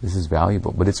 This is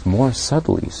valuable. But it's more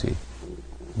subtle, you see.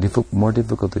 More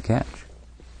difficult to catch.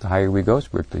 The higher we go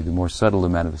spiritually, the more subtle the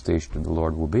manifestation of the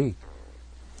Lord will be.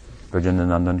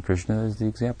 Brajanandandan Krishna is the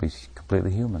example. He's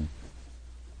completely human.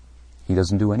 He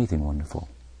doesn't do anything wonderful.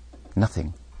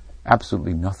 Nothing.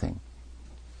 Absolutely nothing.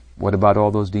 What about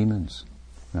all those demons?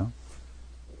 No?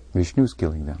 Vishnu's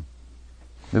killing them.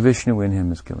 The Vishnu in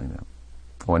him is killing them.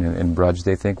 Oh, and in Braj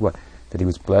they think what? That he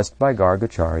was blessed by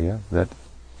Gargacharya, that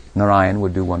Narayan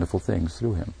would do wonderful things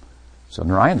through him. So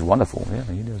Narayan's wonderful. Yeah,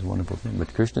 he does wonderful things.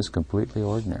 But Krishna's completely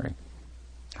ordinary.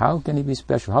 How can he be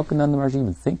special? How can Nanda Maharaj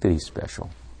even think that he's special?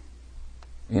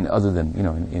 Other than,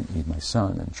 he's my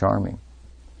son and charming.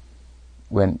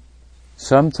 When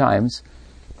sometimes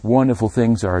wonderful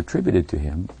things are attributed to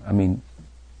him,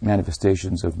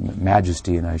 manifestations of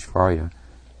majesty and Aishvarya,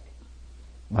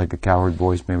 like a cowherd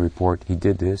voice may report, he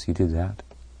did this, he did that,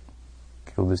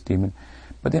 killed this demon.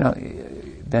 But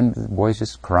then the boy's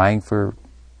just crying for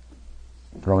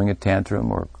throwing a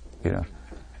tantrum, or then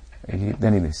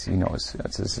it's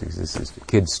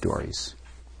kids' stories.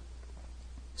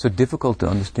 So difficult to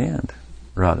understand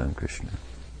Radha and Krishna.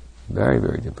 Very,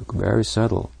 very difficult, very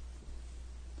subtle.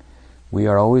 We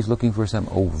are always looking for some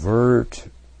overt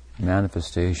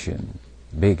manifestation.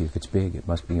 Big, if it's big, it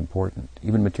must be important.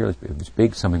 Even materially, if it's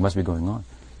big, something must be going on.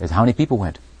 It's how many people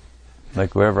went.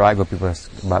 Like wherever I go, people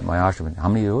ask about my ashram. How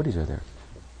many devotees are there?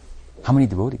 How many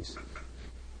devotees?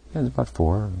 There's about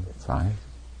 4 or 5,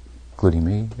 including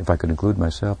me. If I could include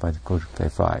myself, I'd say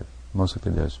 5.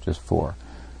 Mostly there's just 4.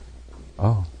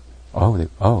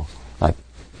 Like,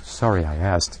 sorry I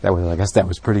asked. I guess that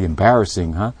was pretty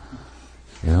embarrassing, huh?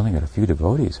 He only got a few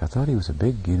devotees. I thought he was a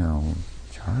big,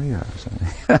 charya or something.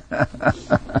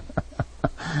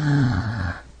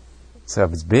 So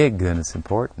if it's big, then it's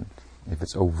important. If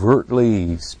it's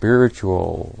overtly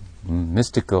spiritual,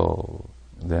 mystical,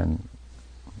 then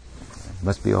it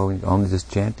must be only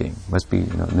just chanting. It must be,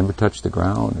 never touch the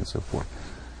ground and so forth.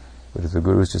 But if the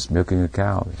guru is just milking a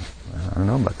cow, I don't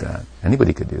know about that.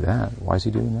 Anybody could do that. Why is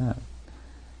he doing that?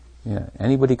 Yeah,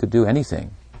 anybody could do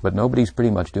anything, but nobody's pretty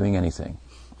much doing anything.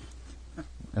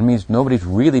 It means nobody's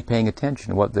really paying attention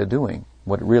to what they're doing,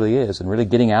 what it really is, and really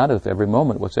getting out of every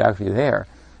moment what's actually there,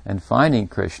 and finding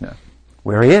Krishna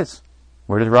where he is.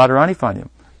 Where does Radharani find him?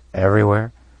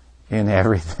 Everywhere, in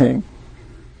everything.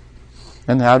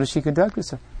 And how does she conduct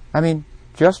herself?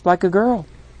 Just like a girl.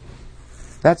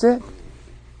 That's it.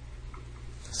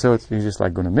 So you're just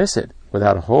like going to miss it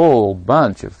without a whole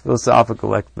bunch of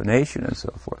philosophical explanation and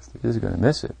so forth. You're just going to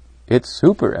miss it. It's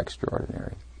super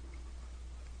extraordinary.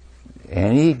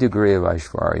 Any degree of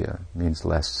Aishvarya means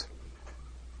less.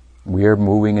 We are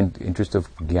moving in the interest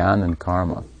of Gyan and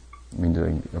Karma.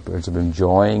 Doing a place of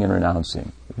enjoying and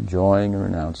renouncing. Enjoying and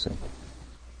renouncing.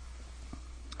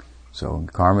 So in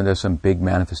karma there's some big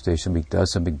manifestation. He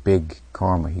does something big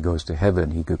karma. He goes to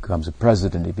heaven. He becomes a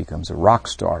president. He becomes a rock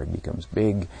star. He becomes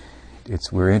big.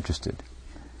 We're interested.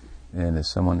 And if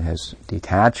someone has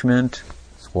detachment,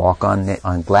 walk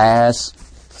on glass,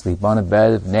 sleep on a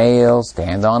bed of nails,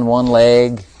 stand on one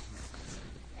leg,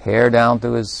 hair down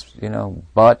to his,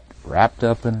 butt, wrapped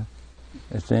up in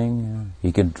a thing.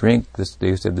 He can drink this. They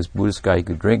used to have this Buddhist guy. He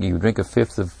could drink a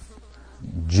fifth of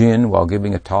gin while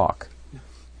giving a talk,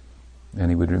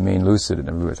 and he would remain lucid. And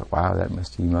everybody thought, "Wow,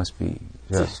 he must be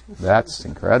just that's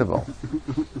incredible."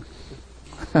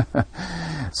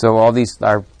 So all these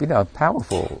are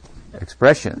powerful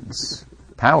expressions,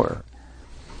 power.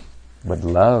 But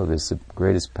love is the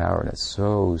greatest power, and it's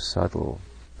so subtle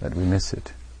that we miss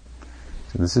it.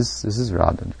 So this is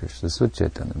Radha and Krishna. This is what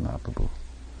Chaitanya Mahaprabhu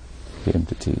came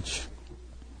to teach.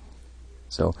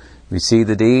 So we see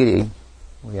the deity,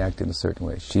 we act in a certain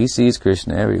way. She sees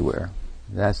Krishna everywhere.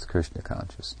 That's Krishna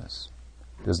consciousness.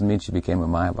 Doesn't mean she became a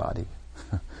Mayavadi.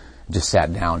 Just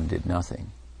sat down and did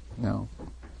nothing. No.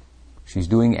 She's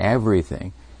doing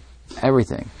everything.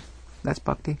 Everything. That's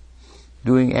bhakti.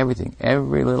 Doing everything.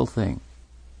 Every little thing.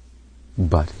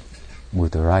 But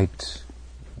with the right,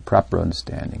 proper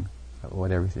understanding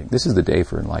what everything. This is the day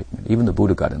for enlightenment. Even the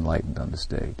Buddha got enlightened on this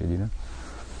day. Did you know?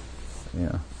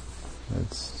 Yeah.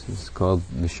 It's called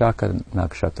Vishaka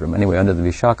Nakshatram. Anyway, under the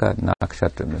Vishaka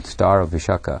Nakshatram, the star of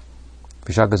Vishaka.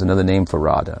 Vishaka is another name for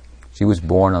Radha. She was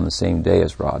born on the same day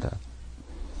as Radha.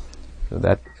 So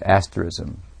that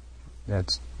asterism,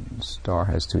 that star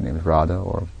has two names, Radha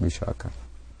or Vishaka.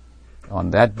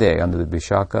 On that day, under the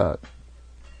Vishaka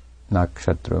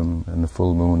Nakshatram and the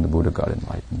full moon, the Buddha got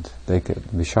enlightened.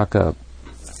 Vishaka,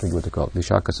 I forget what they call it,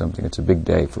 Vishaka something, it's a big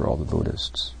day for all the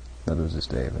Buddhists. That was this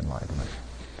day of enlightenment.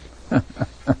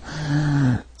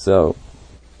 So,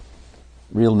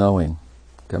 real knowing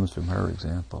comes from her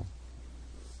example.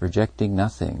 Rejecting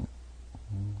nothing,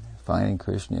 finding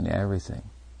Krishna in everything,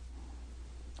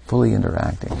 fully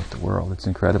interacting with the world. It's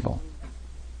incredible.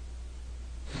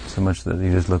 So much that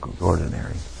you just look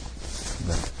ordinary,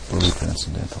 but really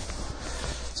transcendental.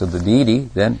 So the deity,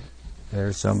 then,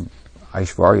 there's some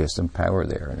Aishvarya, some power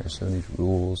there, and there's so many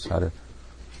rules, how to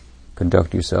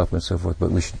conduct yourself and so forth, but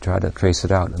we should try to trace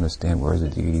it out, understand where the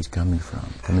deity is coming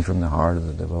from the heart of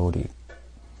the devotee.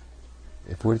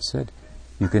 If what it said,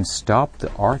 you can stop the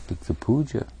artik, the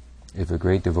puja, if a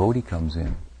great devotee comes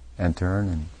in and turn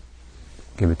and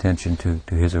give attention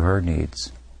to his or her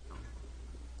needs.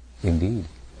 Indeed.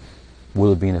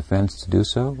 Will it be an offense to do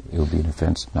so? It will be an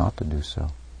offense not to do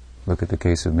so. Look at the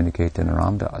case of Miniketan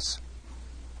Ramdas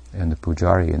and the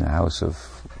pujari in the house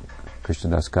of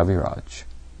Krishnadas Kaviraj.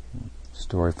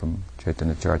 Story from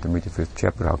Chaitanya Charitamrita, 5th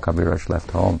chapter, how Kaviraj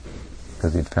left home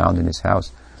because he'd found in his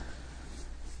house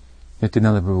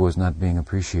Nityananda Prabhu was not being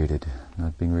appreciated,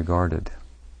 not being regarded.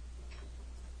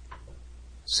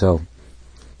 So,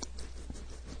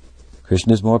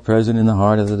 Krishna is more present in the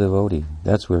heart of the devotee.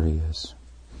 That's where he is.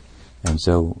 And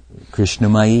so,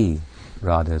 Krishnamayi,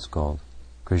 Radha is called.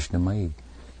 Krishnamayi.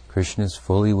 Krishna is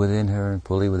fully within her and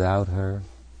fully without her.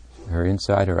 Her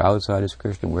inside, her outside is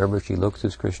Krishna. Wherever she looks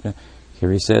is Krishna.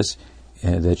 Here he says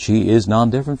that she is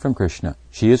non-different from Krishna.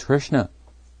 She is Krishna.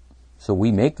 So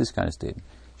we make this kind of statement.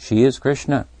 She is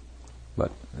Krishna.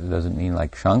 But it doesn't mean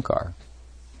like Shankar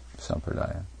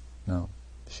Sampradaya. No.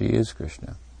 She is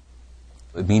Krishna.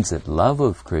 It means that love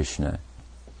of Krishna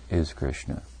is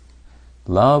Krishna.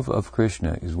 Love of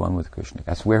Krishna is one with Krishna.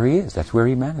 That's where he is. That's where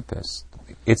he manifests.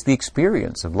 It's the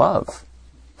experience of love.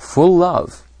 Full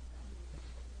love.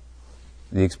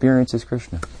 The experience is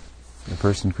Krishna. The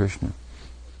person Krishna.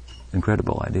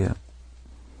 Incredible idea.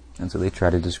 And so they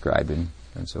try to describe him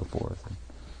and so forth.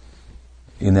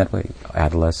 In that way,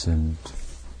 adolescent,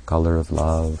 color of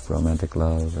love, romantic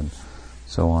love, and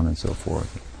so on and so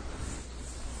forth.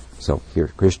 So here,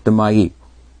 Krishnamayi.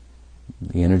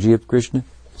 The energy of Krishna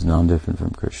is non-different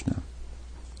from Krishna.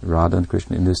 Radha and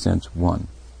Krishna, in this sense, one.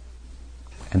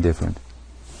 And different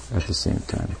at the same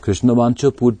time. Krishna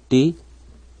vancha putti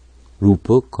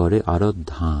rupa kare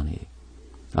aradhane.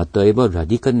 Ataiva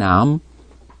radhika nam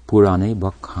purane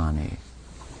bhakhane.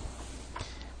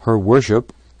 Her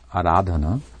worship,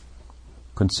 aradhana,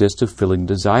 consists of filling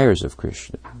desires of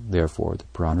Krishna. Therefore, the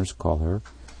Puranas call her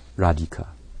Radhika.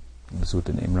 That's what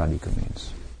the name Radhika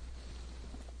means.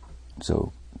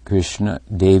 So, Krishna,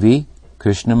 Devi,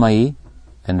 Krishnamayi,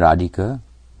 and Radhika.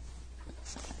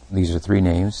 These are three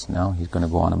names. Now he's going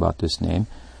to go on about this name.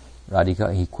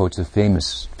 Radhika, he quotes a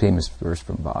famous verse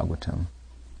from Bhagavatam.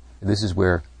 This is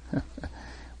where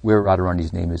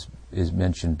Radharani's name is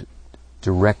mentioned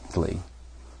directly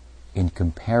in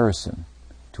comparison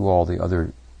to all the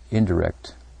other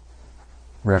indirect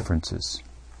references.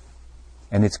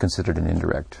 And it's considered an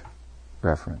indirect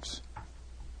reference.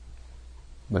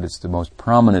 But it's the most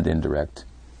prominent indirect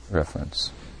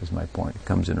reference, is my point. It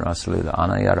comes in Rasalila.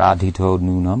 Anaya radhito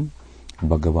nunam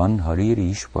bhagavan harir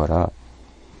ishvara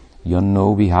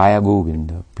yanno vihaya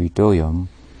govinda pritoyam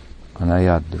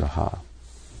anayadraha.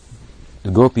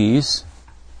 The gopis,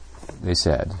 they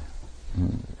said,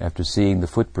 after seeing the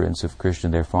footprints of Krishna,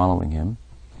 they're following him.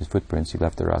 His footprints, he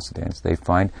left the rasa dance. They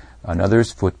find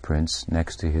another's footprints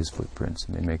next to his footprints,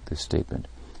 and they make this statement.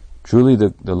 Truly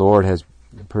the Lord has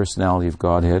the personality of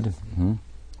Godhead,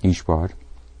 Ishvar,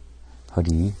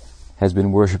 Hari, has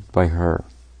been worshipped by her.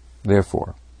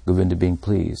 Therefore, Govinda, being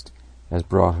pleased, has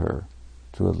brought her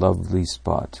to a lovely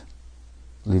spot,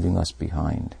 leaving us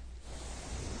behind.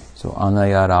 So,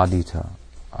 Anaya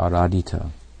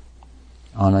Aradita.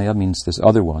 Anaya means this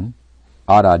other one,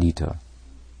 Aradita,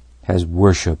 has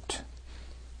worshipped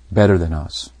better than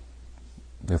us.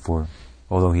 Therefore,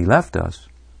 although he left us,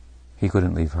 he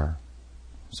couldn't leave her.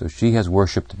 So she has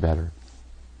worshipped better.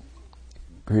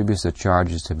 Previous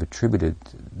acharyas have attributed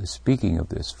the speaking of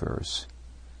this verse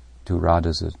to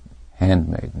Radha's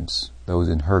handmaidens, those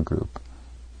in her group,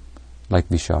 like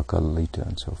Vishaka, Lalita,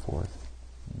 and so forth.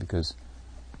 because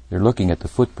they're looking at the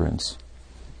footprints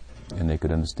and they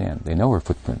could understand. They know her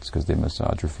footprints because they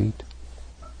massage her feet.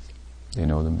 They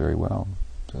know them very well.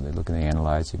 So they look and they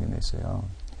analyze it and they say, oh.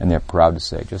 And they're proud to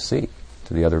say, just see,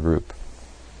 to the other group,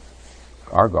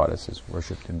 our goddess is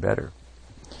worshipped and better.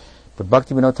 But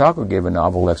Bhaktivinoda Thakur gave a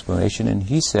novel explanation, and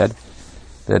he said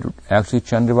that actually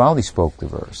Chandravali spoke the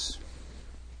verse,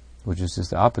 which is just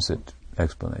the opposite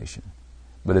explanation.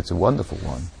 But it's a wonderful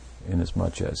one,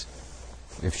 inasmuch as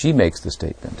if she makes the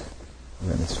statement,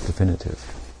 then it's definitive.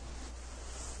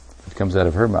 It comes out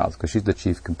of her mouth, because she's the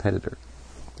chief competitor.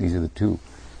 These are the two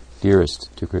dearest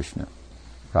to Krishna,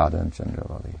 Radha and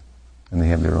Chandravali. And they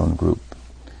have their own group.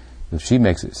 If she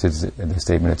makes it, says in the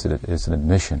statement, it's an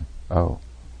admission. Oh,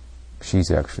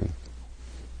 she's actually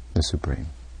the Supreme.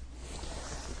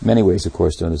 Many ways, of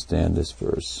course, to understand this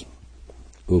verse.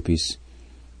 Gopis,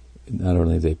 not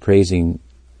only are they praising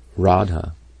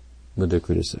Radha, but they're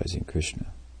criticizing Krishna.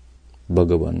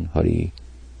 Bhagavan, Hari,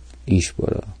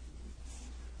 Ishvara.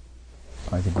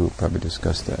 I think we'll probably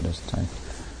discuss that as time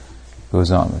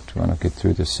goes on. But we want to get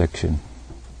through this section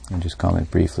and just comment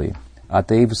briefly.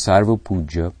 Ataiv sarva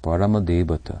puja parama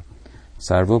devata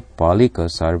sarva palika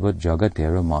sarva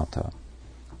jagatera mata.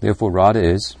 Therefore Radha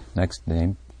is, next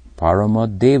name,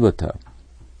 Parama Devata,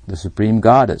 the supreme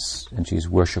goddess, and she is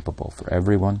worshipable for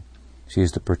everyone. She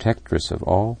is the protectress of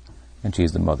all, and she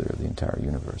is the mother of the entire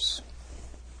universe.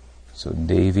 So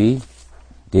Devi,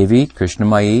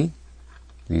 Krishnamayi,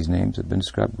 these names have been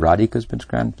described. Radhika has been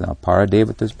described. Now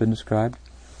Paradevata has been described.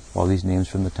 All these names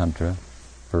from the Tantra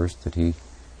verse that he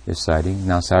is citing.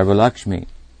 Now Sarvalakshmi.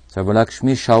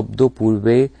 Sarvalakshmi Shabdo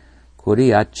Purve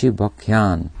Kori Achi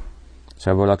Bhakhyan.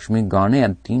 Sarvalakshmi Gane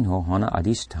Antin Ho Hana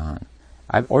Adhistan.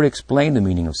 I've already explained the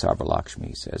meaning of Sarvalakshmi,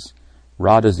 he says.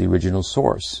 Radha is the original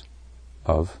source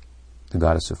of the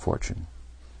goddess of fortune.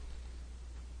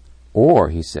 Or,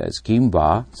 he says,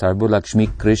 Kimba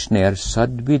Sarvalakshmi Krishner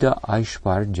Sadvida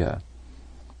Aishvarja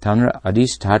Tanra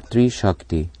Adhisthatri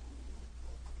Shakti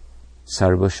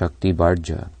Sarva Shakti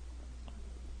Varja.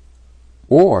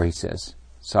 Or, he says,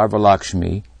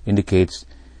 Sarvalakshmi indicates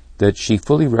that she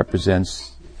fully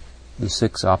represents the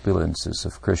 6 opulences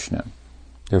of Krishna.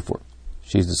 Therefore,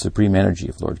 she's the supreme energy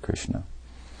of Lord Krishna.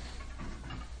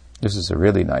 This is a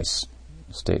really nice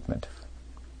statement.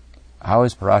 How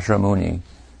is Parashara Muni,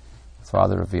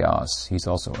 father of Vyas, he's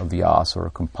also a Vyas or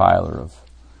a compiler of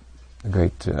the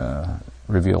great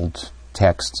revealed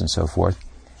texts and so forth,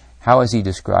 how has he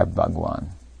described Bhagwan?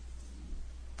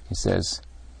 He says,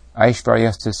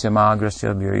 Aishvaryasya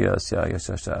Samagrasya Viryasya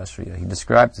Yasasasriya. He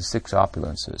describes the 6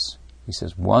 opulences. He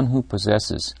says, one who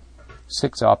possesses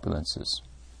 6 opulences.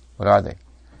 What are they?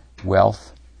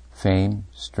 Wealth, fame,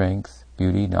 strength,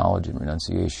 beauty, knowledge, and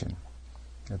renunciation.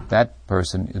 That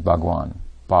person is Bhagwan.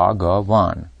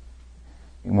 Bhagavan.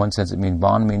 In one sense,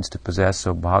 Ban means to possess,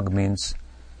 so Bhag means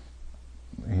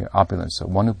opulence. So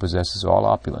one who possesses all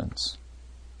opulence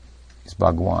is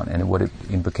Bhagwan. And what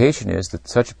the implication is that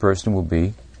such a person will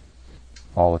be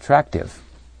all attractive,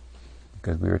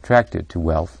 because we are attracted to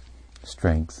wealth,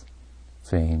 strength,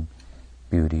 fame,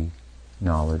 beauty,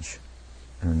 knowledge,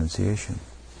 and renunciation.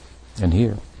 And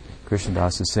here,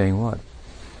 Krishnadas is saying what?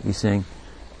 He's saying,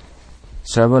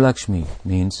 Sarvalakshmi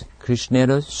means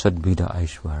Krishnera Sadvida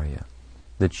Aishwarya,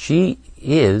 that she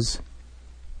is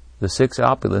the 6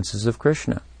 opulences of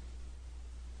Krishna.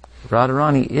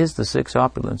 Radharani is the 6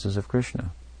 opulences of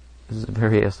Krishna. This is a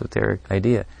very esoteric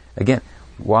idea. Again,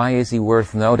 why is he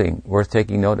worth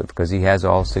taking note of? Because he has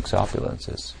all 6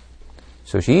 opulences.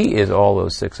 So she is all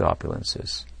those 6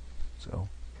 opulences. So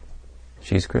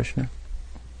she's Krishna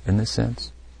in this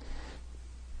sense.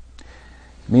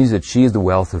 It means that she is the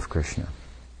wealth of Krishna.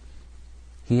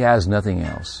 He has nothing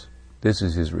else. This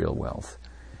is his real wealth.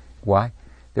 Why?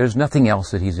 There's nothing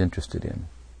else that he's interested in.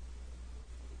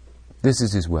 This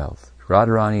is his wealth.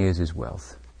 Radharani is his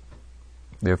wealth.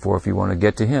 Therefore, if you want to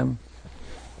get to him,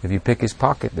 if you pick his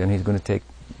pocket, then he's going to take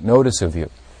notice of you.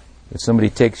 If somebody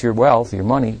takes your wealth, your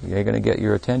money, they're going to get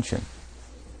your attention.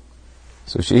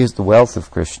 So she is the wealth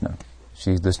of Krishna.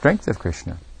 She's the strength of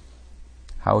Krishna.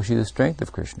 How is she the strength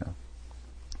of Krishna?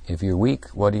 If you're weak,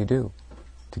 what do?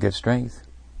 To get strength,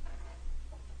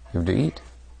 you have to eat.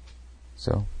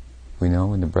 So, we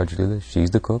know in the Braj Lila, she's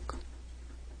the cook.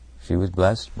 She was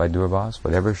blessed by Durvas.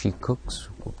 Whatever she cooks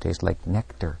will taste like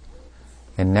nectar.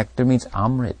 And nectar means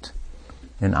Amrit.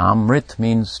 And Amrit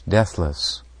means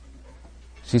deathless.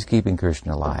 She's keeping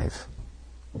Krishna alive.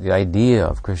 The idea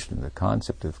of Krishna, the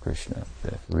concept of Krishna,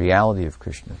 the reality of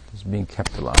Krishna is being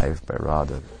kept alive by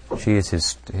Radha. She is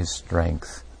his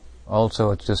strength.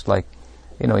 Also, it's just like,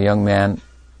 a young man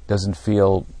doesn't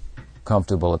feel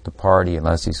comfortable at the party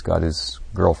unless he's got his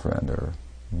girlfriend or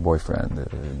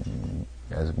boyfriend,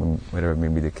 as whatever may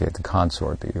be the case, the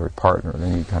consort, your partner.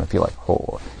 Then you kind of feel like,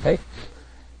 oh, hey,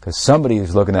 because somebody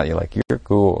is looking at you like you're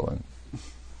cool,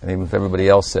 and even if everybody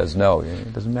else says no,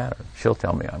 it doesn't matter. She'll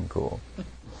tell me I'm cool.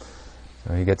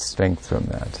 So he gets strength from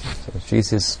that. So she's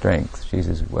his strength. She's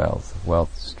his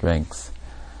wealth, strength,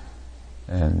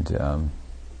 and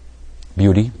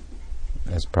beauty,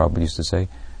 as Prabhupada used to say.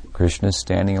 Krishna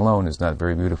standing alone is not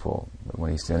very beautiful, but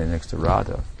when he's standing next to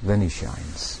Radha, then he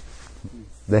shines.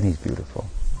 Then he's beautiful.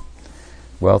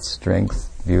 Wealth,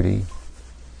 strength, beauty,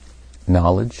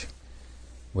 knowledge.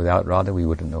 Without Radha, we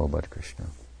wouldn't know about Krishna.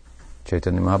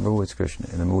 Chaitanya Mahaprabhu is Krishna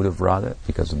in the mood of Radha.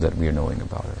 Because of that, we are knowing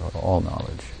about her, all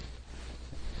knowledge.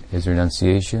 His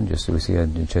renunciation, just as we see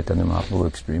in Chaitanya Mahaprabhu,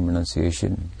 extreme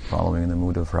renunciation, following in the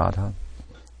mood of Radha.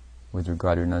 With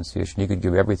regard to renunciation, he could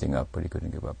give everything up, but he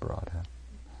couldn't give up Radha.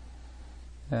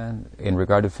 And in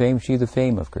regard to fame, she's the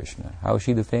fame of Krishna. How is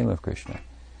she the fame of Krishna?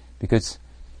 Because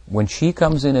when she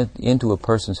comes into a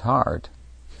person's heart,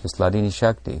 this Hladini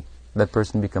Shakti, that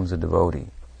person becomes a devotee.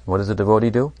 What does a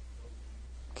devotee do?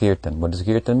 Kirtan. What does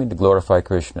kirtan mean? To glorify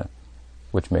Krishna,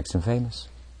 which makes him famous,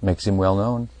 makes him well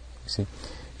known. You see,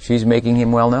 she's making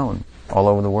him well known all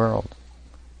over the world.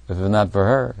 If it was not for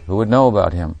her, who would know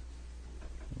about him?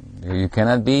 You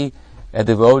cannot be a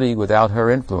devotee without her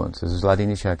influence. This is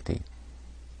Hladini Shakti.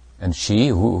 And she,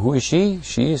 who is she?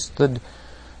 She is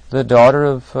the daughter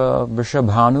of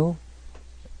Vrishabhanu,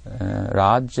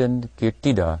 Raj and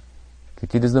Kirtida.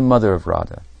 Kirtida is the mother of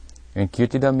Radha. And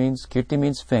Kirti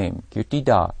means fame.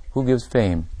 Kirtida, who gives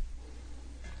fame?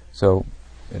 So,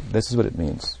 this is what it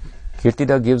means.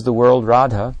 Kirtida gives the world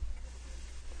Radha,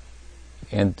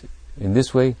 and in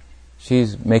this way,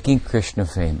 she's making Krishna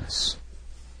famous.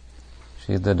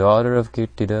 She's the daughter of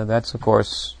Kirtida. That's, of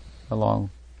course, a long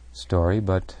story,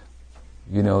 but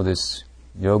you know this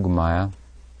Yogamaya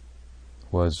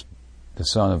was the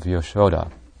son of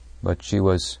Yashoda, but she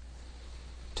was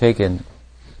taken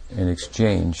in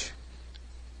exchange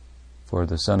for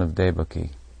the son of Devaki.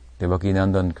 Devaki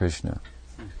Nandan Krishna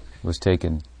was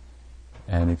taken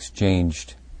and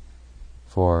exchanged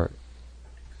for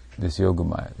this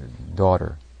Yogamaya,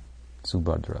 daughter,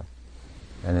 Subhadra.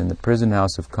 And in the prison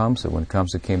house of Kamsa, when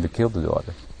Kamsa came to kill the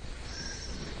daughter,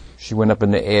 she went up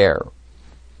in the air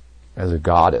as a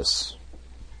goddess,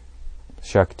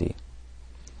 Shakti,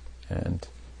 and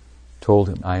told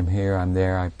him, I'm here, I'm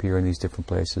there, I appear in these different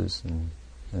places,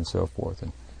 and so forth,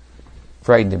 and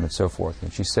frightened him and so forth.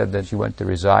 And she said that she went to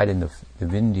reside in the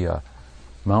Vindhya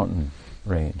mountain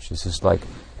range. This is like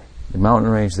the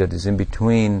mountain range that is in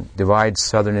between, divides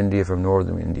southern India from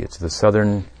northern India. It's the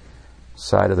southern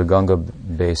side of the Ganga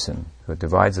basin. So it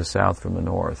divides the south from the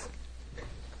north.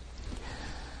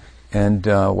 And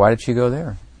why did she go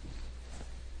there?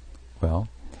 Well,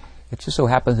 it just so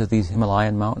happens that these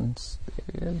Himalayan mountains,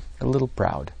 they're a little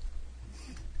proud.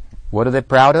 What are they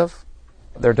proud of?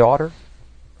 Their daughter.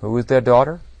 Who is their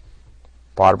daughter?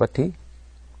 Parvati.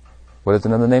 What is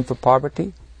another name for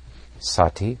Parvati?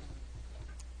 Sati.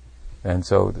 And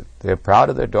so they're proud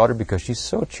of their daughter because she's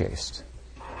so chaste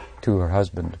to her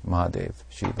husband, Mahadev,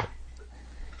 Shiva.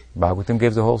 Bhagavatam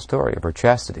gives the whole story of her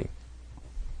chastity.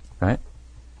 Right?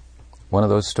 One of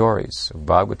those stories of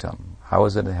Bhagavatam. How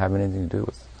is it having anything to do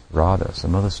with Radha?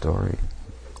 Some other story.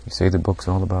 You say the book's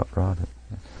all about Radha.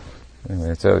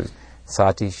 Anyway, so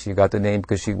Sati, she got the name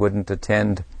because she wouldn't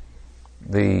attend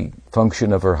the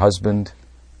function of her husband,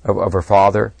 of her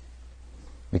father,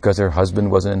 because her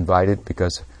husband wasn't invited,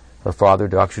 because her father,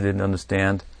 Daksha, didn't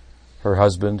understand her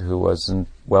husband, who wasn't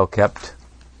well kept,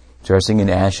 dressing in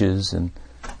ashes and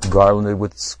garlanded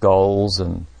with skulls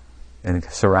and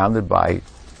surrounded by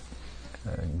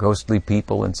ghostly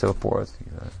people and so forth.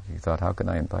 He thought, how can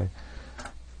I invite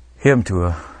him to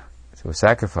a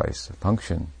sacrifice, a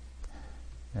function?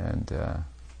 And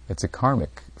it's a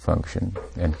karmic function.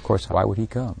 And of course, why would he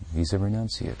come? He's a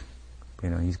renunciate.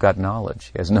 He's got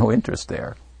knowledge. He has no interest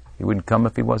there. He wouldn't come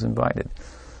if he was invited.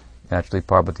 Naturally,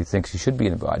 Parvati thinks he should be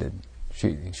invited.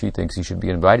 She thinks he should be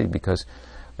invited because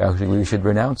actually we should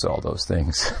renounce all those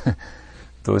things.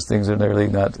 Those things are really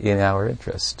not in our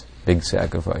interest. Big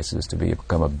sacrifices to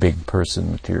become a big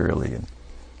person materially and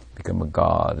become a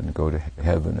god and go to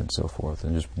heaven and so forth,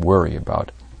 and just worry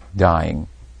about dying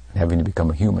and having to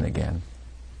become a human again,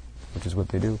 which is what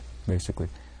they do, basically.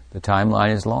 The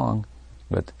timeline is long,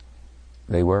 but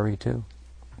they worry too.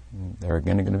 They're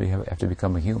again going to have to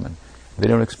become a human. They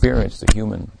don't experience the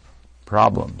human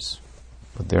problems,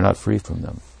 but they're not free from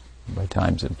them by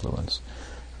time's influence.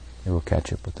 It will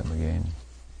catch up with them again.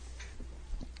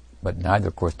 But neither,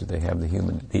 of course, do they have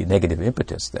the negative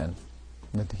impetus then.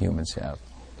 that the humans have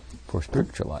for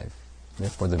spiritual life.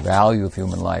 Therefore, the value of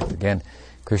human life. Again,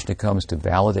 Krishna comes to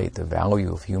validate the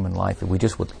value of human life. If we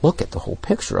just would look at the whole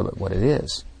picture of it, what it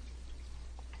is,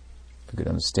 if we could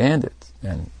understand it,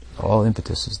 and all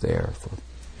impetus is there for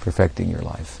perfecting your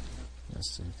life.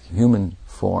 This human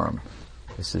form,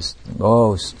 this is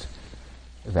most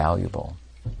valuable,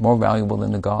 more valuable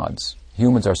than the gods.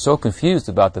 Humans are so confused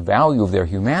about the value of their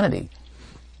humanity.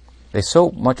 They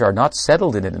so much are not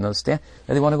settled in it and understand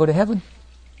that they want to go to heaven,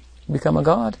 become a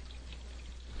god.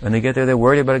 When they get there, they're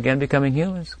worried about again becoming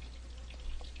humans.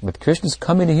 But Krishna's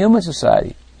coming to human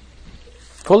society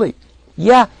fully.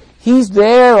 Yeah, he's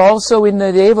there also in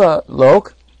the Deva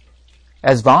Lok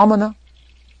as Vamana.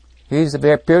 He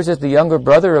appears as the younger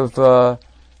brother of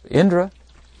Indra.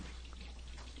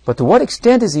 But to what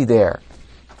extent is he there?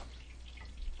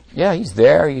 Yeah, he's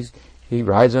there. He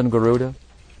rides on Garuda.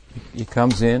 He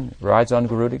comes in, rides on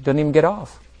Garuda, doesn't even get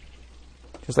off.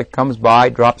 Just like comes by,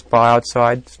 drops by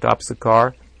outside, stops the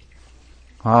car.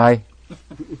 Hi.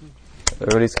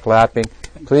 Everybody's clapping.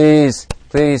 Please,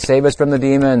 please save us from the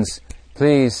demons.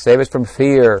 Please save us from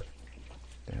fear.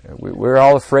 We're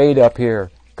all afraid up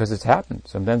here because it's happened.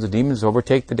 Sometimes the demons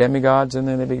overtake the demigods and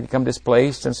then they become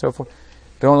displaced and so forth.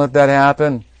 Don't let that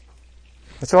happen.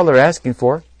 That's all they're asking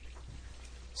for.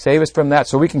 Save us from that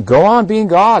so we can go on being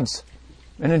gods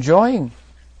and enjoying.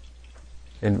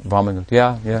 And Vamana,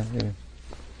 yeah.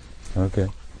 Okay.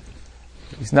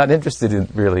 He's not interested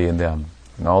really in them.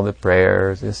 And all the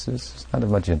prayers, this is not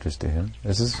of much interest to him.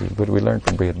 This is what we learn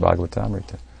from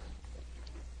Bhagavatamrita.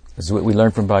 This is what we learn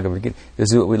from Bhagavad Gita.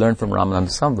 This is what we learn from Ramananda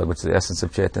Samvada, which is the essence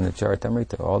of Chaitanya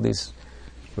Charitamrita. All these,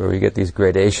 where we get these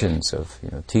gradations of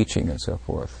teaching and so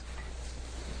forth.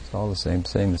 It's all the same,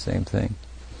 saying the same thing.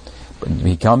 But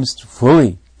he comes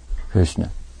fully,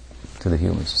 Krishna, to the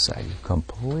human society.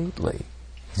 Completely.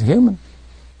 He's human.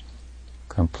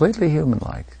 Completely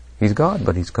human-like. He's God,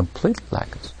 but he's completely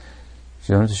like us. He's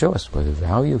going to show us what the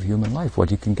value of human life, what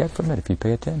you can get from it if you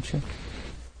pay attention.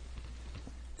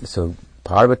 So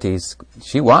Parvati,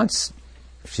 she wants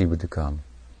Shiva to come.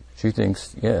 She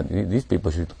thinks, these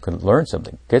people should learn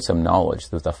something, get some knowledge.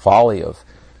 There's the folly of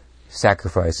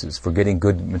sacrifices for getting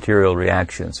good material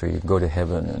reactions so you can go to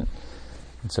heaven.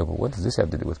 And so, but what does this have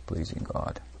to do with pleasing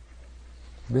God?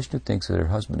 Vishnu thinks that her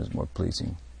husband is more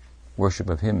pleasing.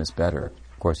 Worship of him is better.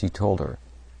 Of course, he told her,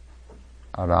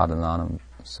 Aradhananam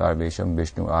sarvesham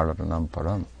Vishnu aradhanam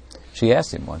param. She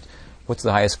asked him once, what's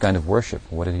the highest kind of worship?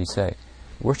 What did he say?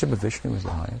 Worship of Vishnu is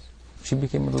the highest. She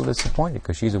became a little disappointed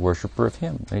because she's a worshipper of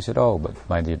him. And he said, but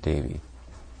my dear Devi,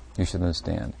 you should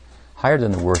understand. Higher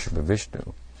than the worship of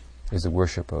Vishnu is the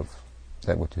worship of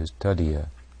that which is tadiya,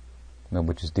 that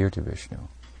which is dear to Vishnu.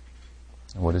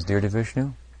 And what is dear to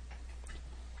Vishnu?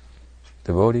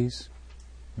 Devotees.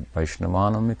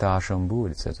 Vaishnavanam mitashambhu,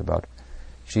 it says about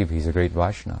Shiva, he's a great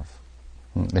Vaishnav.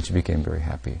 Then she became very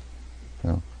happy.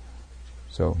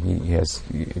 So he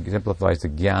exemplifies the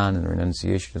jnana and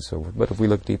renunciation and so forth. But if we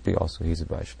look deeply also, he's a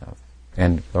Vaishnav.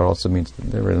 And it also means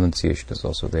that the renunciation is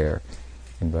also there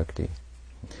in bhakti.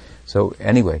 So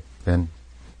anyway, then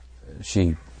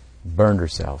she burned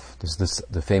herself. This is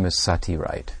the famous sati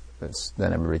rite.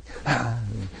 Then everybody,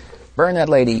 burn that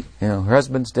lady. Her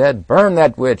husband's dead. Burn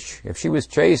that witch. If she was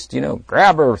chaste,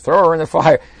 grab her, throw her in the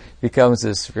fire. Becomes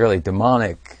this really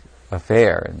demonic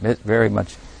affair, and very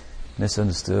much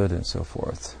misunderstood and so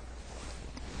forth.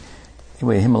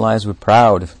 Anyway, the Himalayas were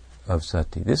proud of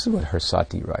sati. This is what her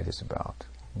sati rite is about.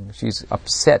 She's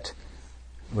upset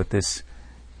with this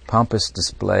pompous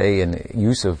display and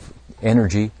use of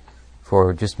energy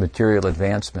for just material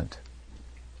advancement.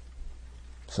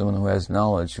 Someone who has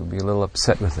knowledge will be a little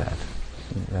upset with that.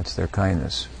 That's their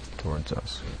kindness towards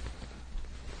us.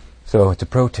 So it's a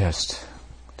protest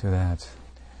to that.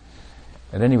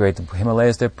 At any rate, the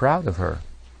Himalayas, they're proud of her.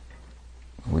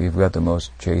 We've got the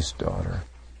most chaste daughter.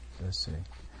 Let's see.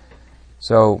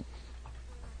 So,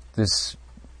 this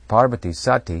Parvati,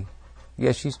 Sati,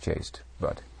 yes, she's chaste,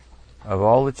 but of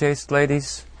all the chaste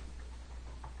ladies,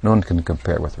 no one can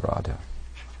compare with Radha.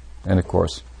 And of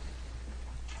course,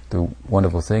 the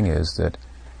wonderful thing is that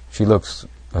she looks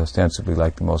ostensibly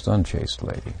like the most unchaste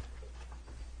lady.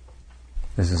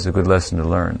 This is a good lesson to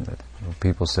learn, that when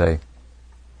people say,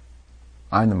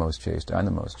 I'm the most chaste, I'm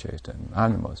the most chaste,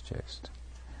 I'm the most chaste.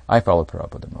 I follow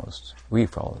Prabhupada the most. We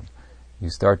follow him. You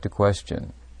start to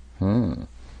question, you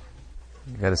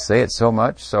got to say it so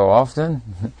much, so often?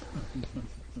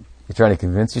 You're trying to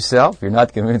convince yourself? You're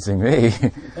not convincing me.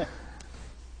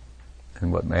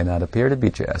 And what may not appear to be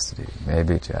chastity may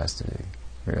be chastity,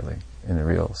 really, in the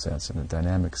real sense, in the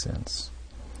dynamic sense.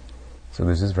 So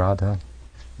this is Radha,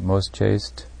 most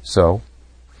chaste. So,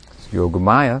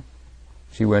 Yogamaya,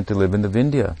 she went to live in the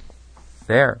Vindhya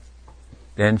there.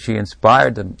 Then she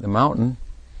inspired the mountain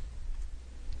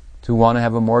to want to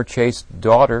have a more chaste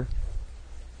daughter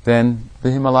than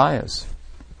the Himalayas.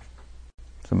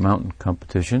 It's a mountain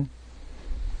competition.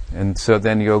 And so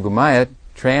then Yogamaya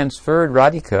transferred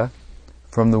Radhika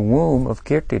from the womb of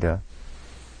Kirtida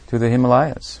to the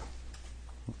Himalayas.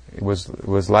 It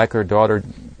was like her daughter,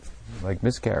 like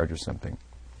miscarriage or something.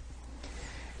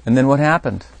 And then what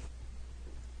happened?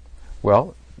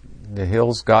 Well, the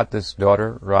hills got this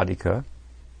daughter, Radhika,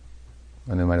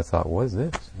 and they might have thought, what is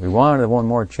this? We wanted one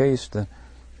more chaste.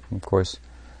 Of course,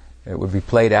 it would be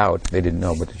played out. They didn't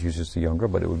know, but she was just a young girl,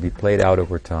 but it would be played out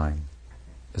over time.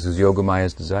 This is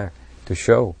Yogamaya's desire, to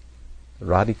show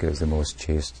Radhika is the most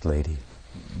chaste lady.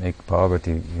 Make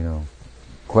poverty,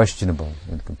 questionable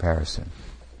in comparison.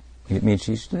 It means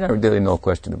she's never really no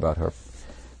question about her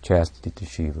chastity to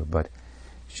Shiva, but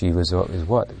Shiva is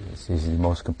what? Is he the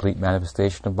most complete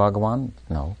manifestation of Bhagavan?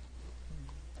 No.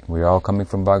 We're all coming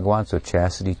from Bhagavan, so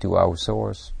chastity to our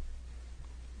source.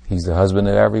 He's the husband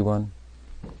of everyone.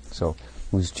 So,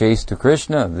 who's chaste to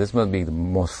Krishna? This must be the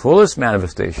most fullest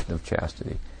manifestation of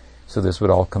chastity. So this would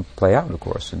all play out, of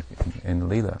course, in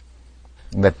Leela.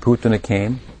 And that Putana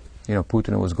came.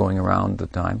 Putana was going around at the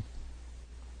time.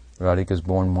 Radhika is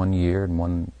born 1 year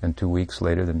and 2 weeks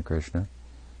later than Krishna.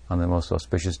 On the most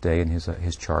auspicious day in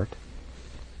his chart,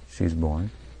 she's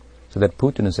born. So that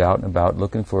Putana is out and about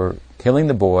looking for killing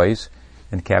the boys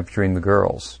and capturing the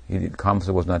girls.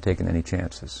 Kamsa was not taking any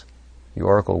chances. The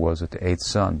oracle was at the 8th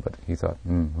son, but he thought,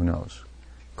 who knows?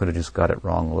 Could have just got it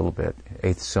wrong a little bit.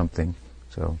 8th something.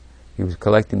 So he was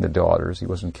collecting the daughters. He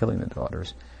wasn't killing the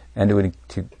daughters. And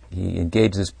he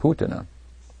engaged this Putana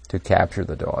to capture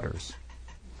the daughters.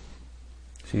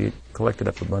 She collected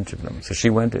up a bunch of them. So she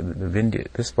went to the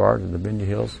Vindhya, this part of the Vindhya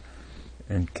hills,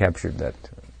 and captured that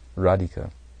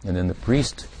Radhika. And then the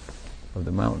priest of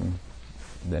the mountain,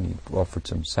 then he offered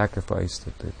some sacrifice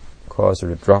that caused her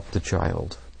to drop the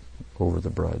child over the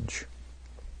Braj.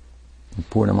 And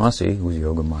Purnamasi, who was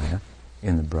Yogamaya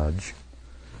in the Braj,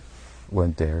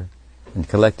 went there and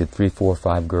collected 3, 4,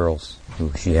 5 girls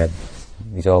who she had.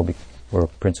 These all were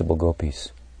principal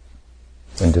gopis,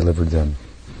 and delivered them.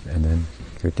 And then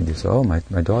Kirtida said, oh, my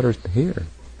daughter's here.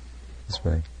 This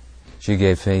way. She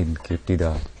gave fame,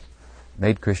 Kirtida.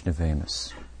 Made Krishna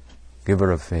famous.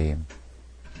 Giver of fame.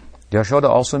 Yashoda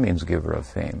also means giver of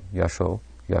fame. Yasho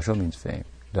means fame.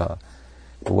 Da.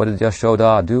 But what did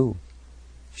Yashoda do?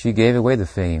 She gave away the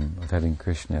fame of having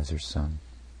Krishna as her son.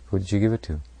 Who did she give it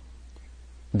to?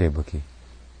 Devaki.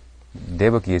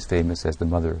 Devaki is famous as the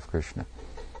mother of Krishna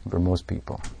for most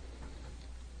people.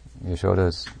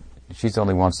 Yashoda she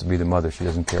only wants to be the mother. She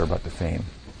doesn't care about the fame.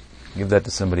 Give that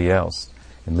to somebody else.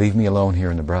 And leave me alone here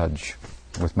in the Braj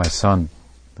with my son.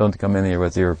 Don't come in here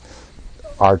with your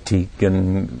artik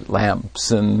and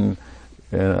lamps and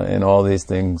all these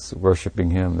things,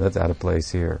 worshipping him. That's out of place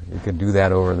here. You can do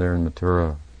that over there in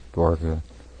Mathura, Dwarka,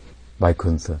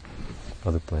 Vaikuntha,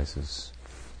 other places.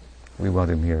 We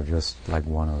want him here just like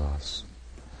one of us.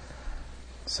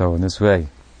 So in this way,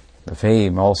 the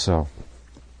fame also,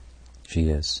 she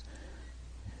is.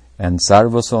 And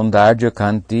Sarva Sondarja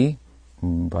Kanti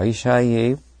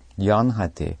Vaishaye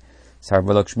Janhate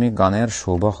Sarva Lakshmi Ganer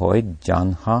Shobha Hoy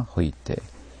Janha Hoite.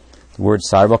 The word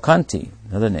Sarva Kanti,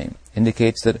 another name,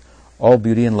 indicates that all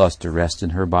beauty and luster rest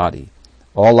in her body.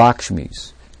 All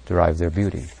Lakshmis derive their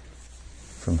beauty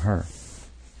from her.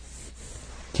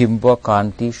 Kimba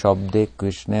Kanti Shabde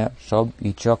Krishna Shab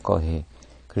Icha Kahe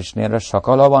Krishnera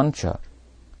Sakala Vancha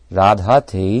Radha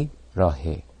Te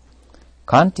Rahe.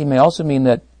 Kanti may also mean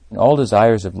that all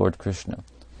desires of Lord Krishna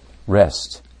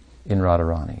rest in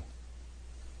Radharani.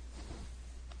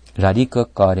 Radhika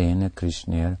Karena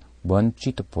Krishner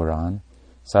Vanchita Puran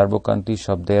Sarvakanti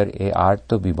Shabder E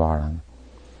Arta Vibaran.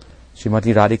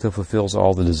 Srimati Radhika fulfills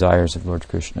all the desires of Lord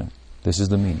Krishna. This is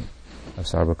the meaning of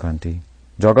Sarvakanti.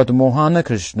 Jagat Mohana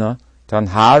Krishna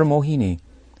Tanhar Mohini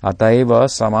Ataeva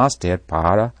Samaster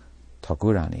Para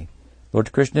Thakurani.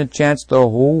 Lord Krishna enchants the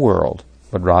whole world,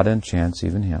 but Radha enchants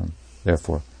even him.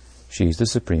 Therefore, she is the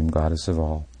supreme goddess of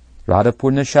all. Radha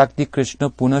Purna Shakti Krishna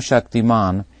Puna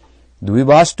Shaktiman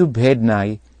Dvivastu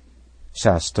Bhednai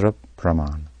Shastra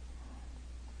Praman.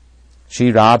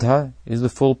 She, Radha, is the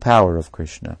full power of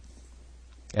Krishna,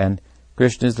 and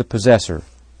Krishna is the possessor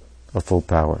of full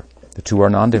power. The two are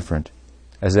non-different,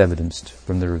 as evidenced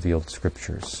from the revealed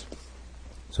scriptures.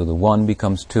 So the one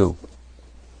becomes two.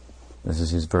 This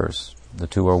is his verse. The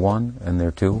two are one, and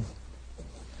they're two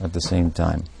at the same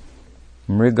time.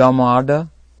 Mrigamada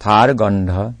thar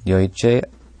gandha yoiche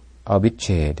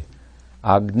abiched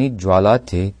agni jwala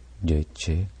te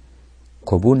yoiche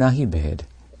kobu nahi bhed.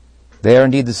 They are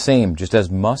indeed the same, just as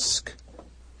musk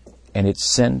and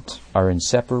its scent are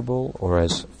inseparable, or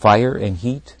as fire and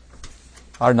heat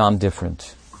are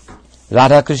non-different.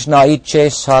 Radha Krishna iche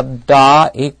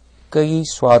sadda ekai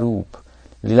swarup,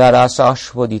 lila rasa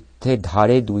ashvadite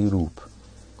dhare dui rup.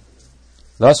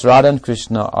 Thus Radha and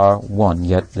Krishna are one,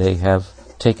 yet they have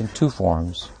taken two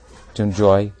forms to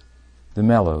enjoy the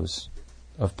mellows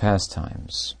of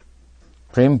pastimes.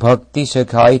 Prem bhakti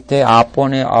sekhaite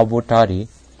apone avotari,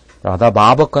 Radha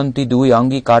bhava kanti dui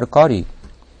angikar kari.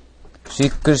 Shri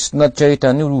Krishna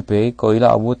Chaitanya Rupe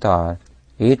Koila Avatar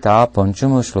Eta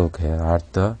Panchama Shlok hai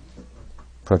Artha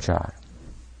Prachar.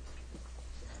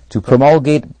 To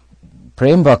promulgate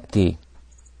Prem Bhakti,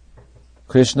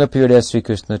 Krishna appeared as Sri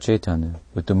Krishna Chaitanya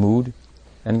with the mood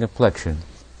and complexion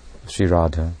of Sri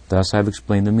Radha. Thus I have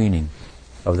explained the meaning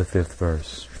of the 5th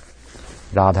verse.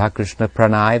 Radha Krishna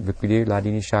Pranay Vipidir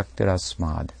Ladini Shakti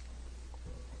Rasmad.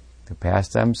 The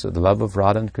pastimes of the love of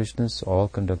Radha and Krishna is all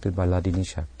conducted by Ladini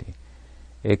Shakti.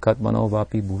 Ekat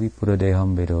manovapi bhuvi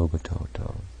puradeham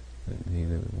vedogatoto.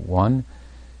 The one,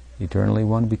 eternally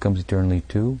one, becomes eternally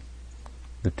two.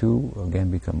 The two again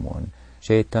become one.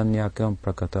 Chaitanyakam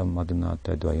prakatam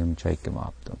madhunata dvayam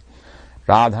chaikamaptam.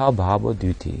 Radha bhava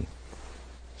dviti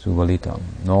suvalitam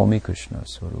nomi Krishna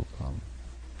swarupam.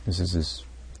 This is his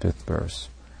 5th verse.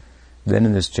 Then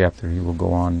in this chapter he will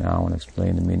go on now and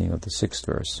explain the meaning of the 6th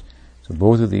verse. So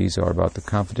both of these are about the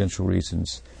confidential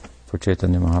reasons for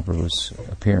Chaitanya Mahaprabhu's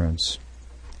appearance.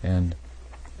 And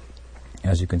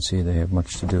as you can see, they have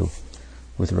much to do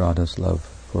with Radha's love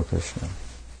for Krishna.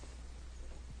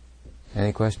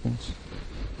 Any questions?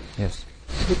 Yes?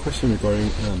 I have a question regarding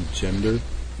gender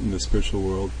in the spiritual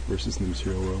world versus in the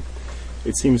material world.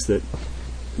 It seems that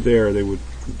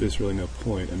there's really no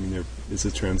point. I mean, there is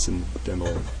a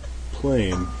transcendental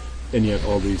plane, and yet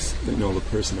all these, all the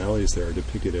personalities there are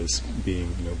depicted as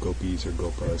being, gopis or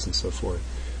gopas and so forth.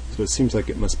 So it seems like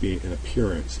it must be an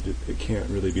appearance. It can't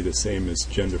really be the same as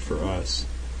gender for us.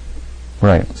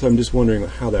 Right. So I'm just wondering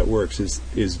how that works.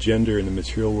 Is gender in the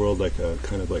material world like a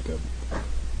kind of like a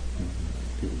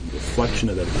reflection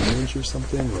of that image or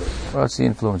something? Or? Well, it's the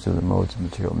influence of the modes of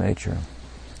material nature,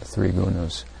 the 3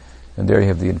 gunas. And there you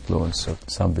have the influence of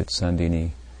Sambit,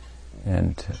 Sandini,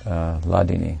 and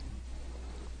Ladini.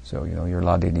 So, your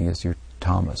Ladini is your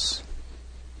tamas.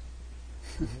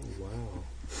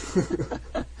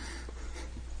 Wow.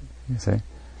 You see?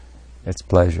 It's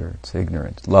pleasure, it's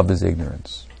ignorance. Love is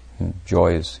ignorance. And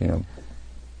joy is,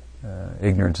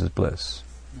 ignorance is bliss.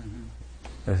 Mm-hmm.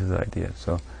 This is the idea.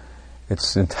 So,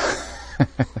 it's a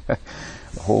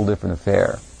whole different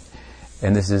affair.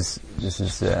 And this is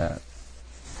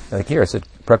like here it said,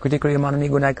 Prakriti kriya manani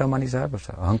gunaika mani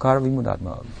sarvasa ahankara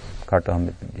vimudatma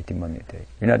kartaham iti manite.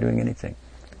 You're not doing anything.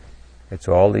 It's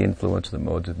all the influence of the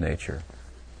modes of nature.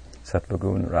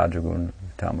 Sattvagun, Rajagun,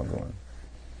 Tamagun.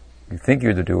 You think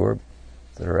you're the doer,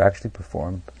 that are actually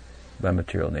performed by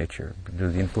material nature.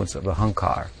 There's the influence of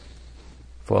ahankar,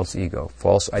 false ego,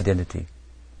 false identity,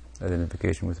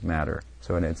 identification with matter.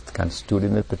 So it's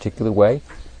constituted in a particular way,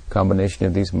 combination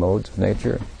of these modes of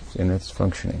nature in its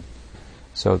functioning.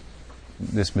 So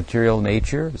this material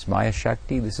nature, this Maya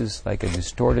Shakti, this is like a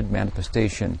distorted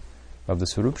manifestation of the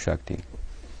Swarup Shakti.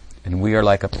 And we are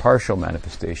like a partial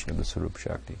manifestation of the Swarup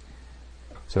Shakti.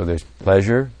 So there's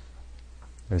pleasure,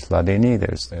 there's Ladini,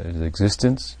 there's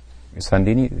existence, there's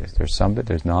Sandini, there's Sambit,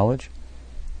 there's knowledge.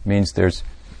 It means there's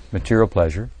material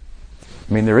pleasure.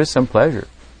 I mean, there is some pleasure,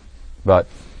 but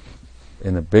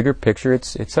in the bigger picture,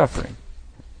 it's suffering.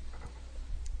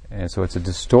 And so it's a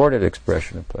distorted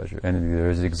expression of pleasure. And there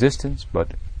is existence,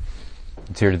 but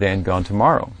it's here today and gone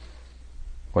tomorrow.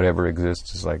 Whatever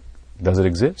exists is like, does it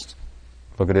exist?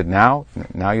 Look at it now.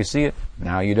 Now you see it.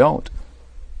 Now you don't.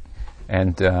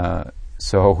 And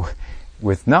so,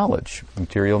 with knowledge,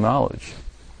 material knowledge,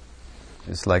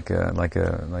 it's like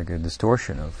a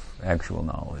distortion of actual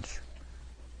knowledge.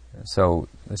 So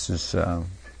this is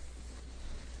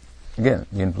again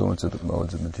the influence of the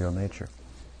modes of material nature.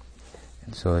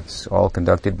 And so it's all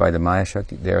conducted by the Maya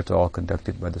Shakti. There it's all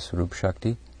conducted by the Swarup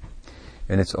Shakti.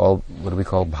 And it's all what we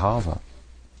call bhava.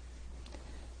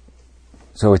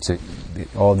 So it's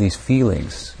all these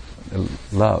feelings,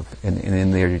 love,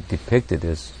 and they're depicted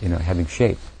as, having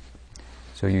shape.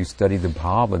 So you study the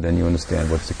bhava, then you understand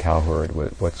what's the cowherd,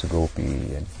 what's a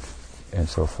gopi, and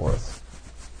so forth.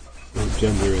 Well,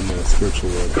 gender in the spiritual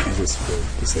world is just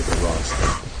for the sake of raw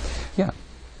stuff. Yeah.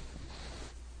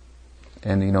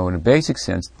 And, in a basic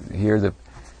sense, here the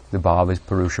bhav is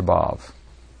Purusha bhav.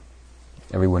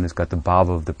 Everyone has got the bhav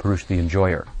of the Purusha, the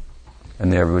enjoyer.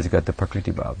 And everybody's got the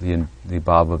Prakriti bhav, the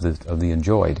bhav of the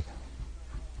enjoyed.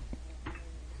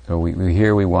 So we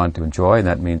here we want to enjoy, and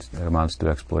that amounts to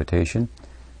exploitation.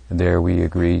 And there we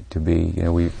agree to be,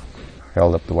 we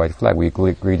held up the white flag. We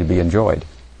agree to be enjoyed.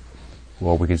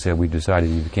 Well, we can say we decided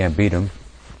if you can't beat him,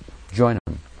 join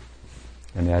him.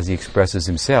 And as he expresses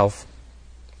himself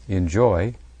in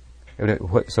joy,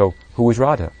 so who is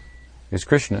Radha? Is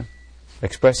Krishna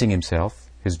expressing himself,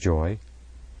 his joy,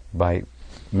 by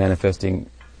manifesting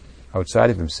outside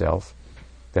of himself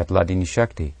that Hladini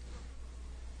Shakti.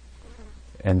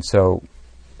 And so,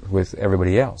 with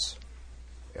everybody else,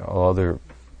 all other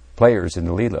players in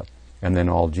the Leela, and then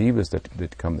all jivas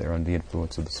that come there under the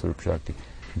influence of the Swarup Shakti,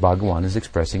 Bhagavan is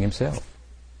expressing himself.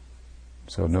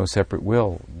 So no separate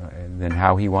will. And then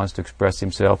how he wants to express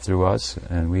himself through us,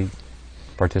 and we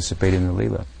participate in the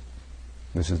Leela.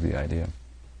 This is the idea.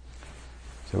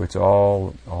 So it's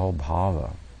all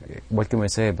bhava. What can we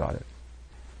say about it?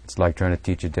 It's like trying to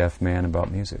teach a deaf man about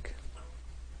music.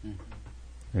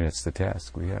 It's the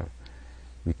task we have.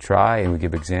 We try and we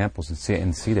give examples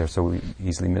and see there, so we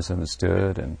easily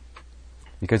misunderstood, and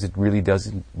because it really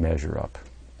doesn't measure up.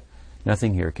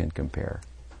 Nothing here can compare.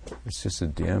 It's just a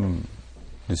dim,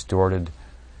 distorted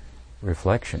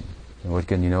reflection. And what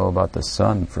can you know about the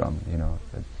sun from,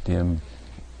 a dim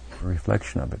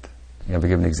reflection of it? You ever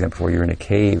give an example where you're in a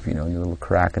cave, in a little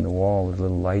crack in the wall, a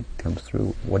little light comes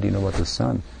through. What do you know about the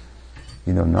sun?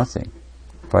 You know nothing.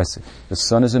 If I say, the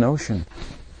sun is an ocean,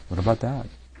 what about that?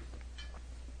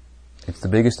 It's the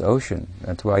biggest ocean.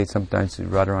 That's why sometimes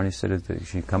Radharani said that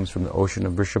she comes from the ocean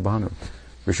of Vrishabhanu.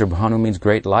 Vrishabhanu means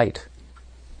great light.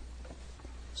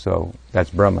 So that's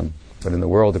Brahman. But in the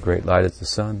world, the great light is the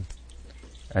sun.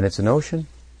 And it's an ocean.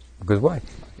 Because why?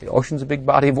 The ocean's a big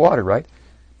body of water, right?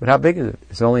 But how big is it?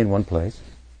 It's only in one place.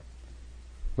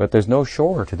 But there's no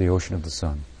shore to the ocean of the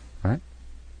sun, right?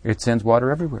 It sends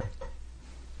water everywhere.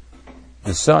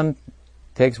 The sun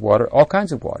takes water, all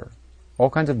kinds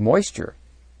of moisture,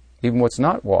 even what's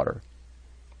not water,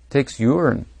 takes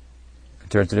urine and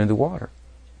turns it into water.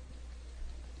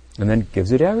 And then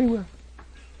gives it everywhere.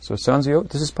 So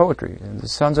this is poetry. The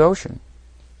sun's ocean.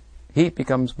 Heat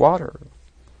becomes water.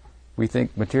 We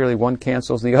think materially one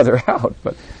cancels the other out,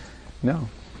 but no,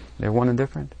 they're one and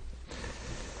different.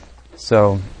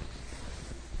 So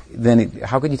then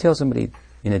how can you tell somebody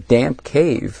in a damp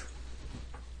cave,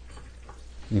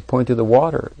 you point to the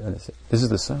water and say, this is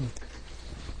the sun.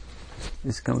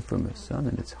 This comes from the sun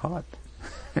and it's hot.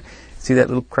 See that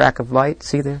little crack of light?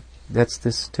 See there? That's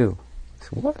this too.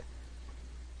 So what?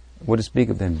 What to speak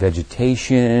of then?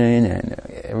 Vegetation and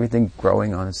everything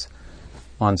growing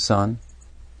on sun.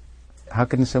 How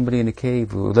can somebody in a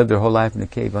cave who lived their whole life in a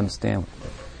cave understand?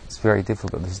 It's very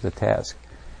difficult. This is the task.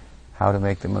 How to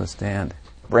make them understand.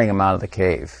 Bring them out of the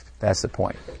cave. That's the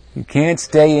point. You can't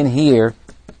stay in here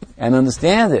and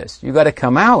understand this. You got to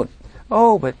come out.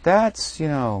 Oh, but that's,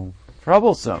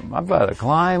 troublesome. I've got to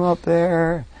climb up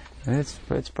there.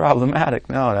 It's problematic.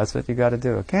 No, that's what you got to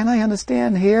do. Can I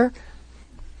understand here?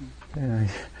 Yeah,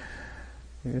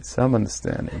 you get some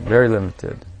understanding. Very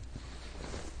limited.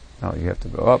 No, you have to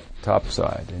go up top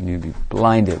side, and you'll be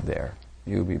blinded there.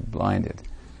 You'll be blinded.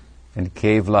 In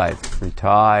cave life,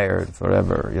 retired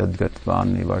forever.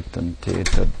 Yadgatvani vartante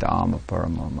tadama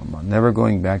paramamama. Never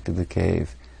going back to the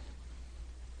cave.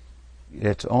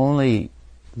 It's only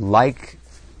like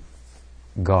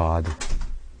God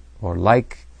or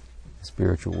like the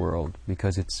spiritual world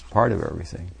because it's part of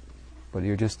everything. But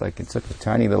you're just like in such a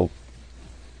tiny little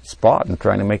spot and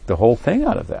trying to make the whole thing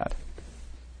out of that.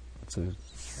 It's a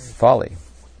folly.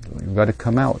 You've got to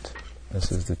come out.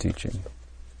 This is the teaching.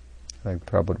 Like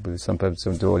Prabhupada, sometimes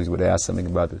some devotees would ask something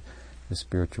about the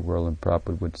spiritual world, and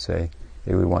Prabhupada would say,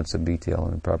 they would want some detail,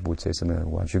 and Prabhupada would say something like,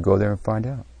 why don't you go there and find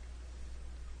out?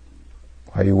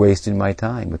 Why are you wasting my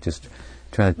time with just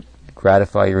trying to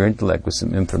gratify your intellect with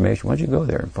some information? Why don't you go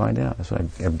there and find out? That's why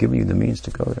I've given you the means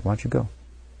to go there. Why don't you go?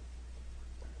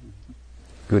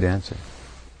 Good answer.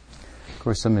 Of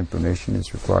course, some information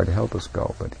is required to help us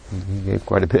go, but he gave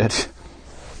quite a bit.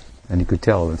 And you could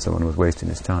tell when someone was wasting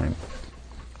his time.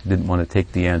 He didn't want to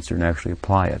take the answer and actually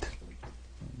apply it,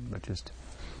 but just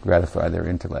gratify their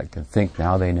intellect and think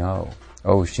now they know.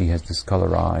 Oh, she has this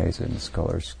color eyes and this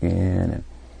color skin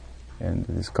and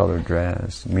this color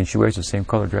dress. I mean, she wears the same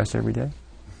color dress every day?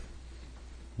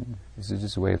 This is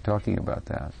just a way of talking about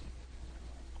that.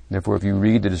 Therefore, if you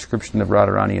read the description of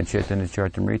Radharani and Chaitanya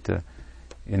Charitamrita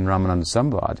in Ramananda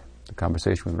Samvad, the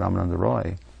conversation with Ramananda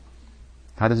Roy,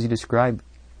 how does he describe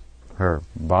her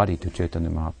body to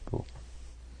Chaitanya Mahaprabhu?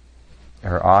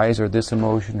 Her eyes are this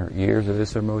emotion, her ears are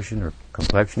this emotion, her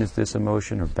complexion is this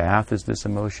emotion, her bath is this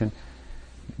emotion.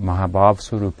 Mahabhav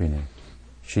Swarupini.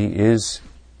 She is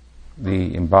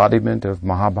the embodiment of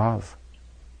Mahabhav.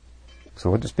 So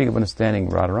what to speak of understanding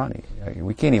Radharani?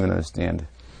 We can't even understand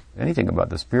anything about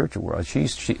the spiritual world.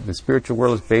 The spiritual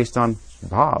world is based on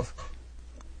bhav.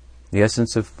 The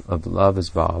essence of love is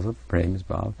bhav, prema is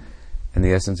bhav, and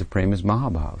the essence of prema is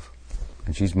mahabhav.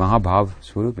 And she's mahabhav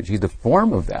swarupa. She's the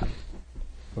form of that.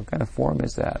 What kind of form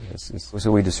is that?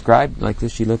 So we describe like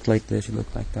this, she looked like this, she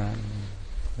looked like that.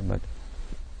 But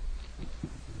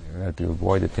you have to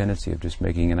avoid the tendency of just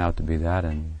making it out to be that,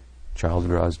 and child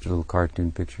draws a little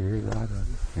cartoon picture here, that.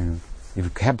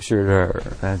 You've captured her.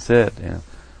 That's it.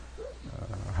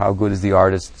 How good is the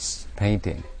artist's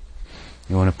painting?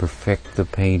 You want to perfect the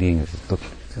painting. It look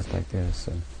just like this,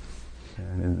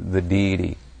 and the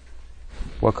deity.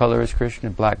 What color is Krishna?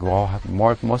 Black. Well,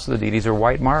 most of the deities are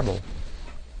white marble.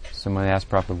 Someone asked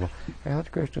Prabhupada, I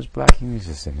thought Krishna was black. He was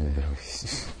just saying,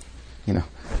 you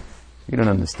don't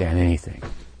understand anything.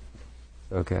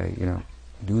 Okay,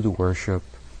 do the worship.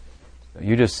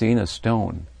 You're just seeing a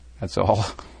stone. That's all.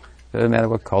 It doesn't matter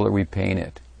what color we paint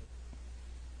it.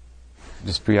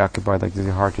 Just preoccupied like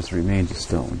the heart just remains a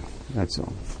stone. That's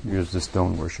all. You're just a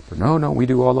stone worshiper. No, we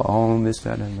do all the om, this,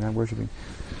 that, and we're not worshiping.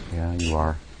 Yeah, you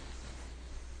are.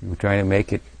 You're trying to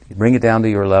make it, bring it down to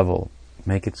your level.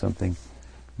 Make it something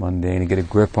mundane, and get a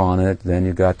grip on it. Then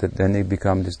they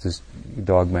become just this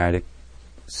dogmatic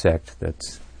sect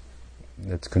that's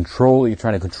control. You're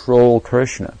trying to control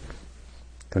Krishna,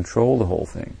 control the whole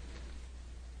thing.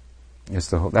 That's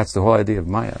the whole idea of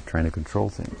Maya, trying to control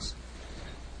things.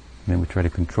 And then we try to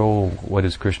control what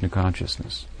is Krishna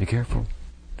consciousness. Be careful.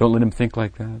 Don't let him think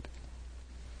like that.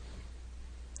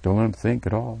 Don't let him think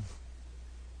at all.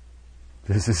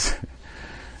 This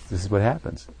is what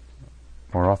happens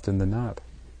more often than not.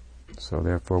 So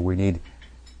therefore we need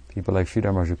people like Sridhar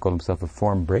Maharaj who call himself a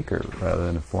form breaker rather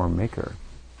than a form maker.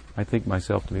 I think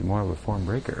myself to be more of a form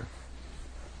breaker.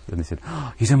 Then they said,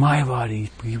 he's a Mayavadi.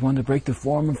 He wanted to break the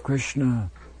form of Krishna.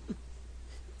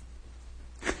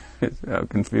 How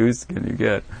confused can you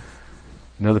get?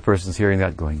 Another person's hearing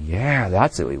that going, yeah,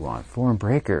 that's what we want, form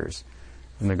breakers.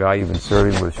 And the guy you've been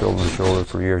serving with shoulder to shoulder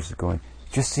for years is going,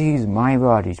 just see, he's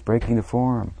Mayavadi, he's breaking the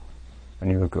form. And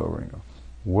you look over and go,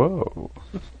 whoa,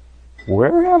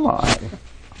 where am I?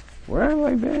 Where have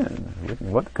I been?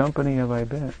 What company have I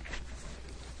been?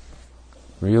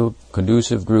 Real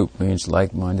conducive group means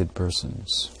like-minded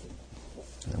persons.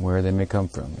 And where they may come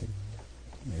from, you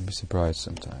may be surprised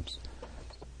sometimes.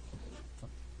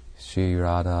 Shri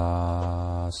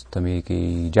Radhastami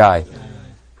ki jai.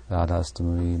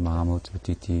 Radhastami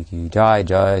Mahamotvatiti ki jai.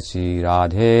 Jai Shri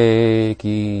Radhe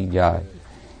ki jai.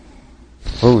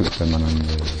 Oh,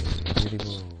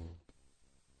 Pramanande.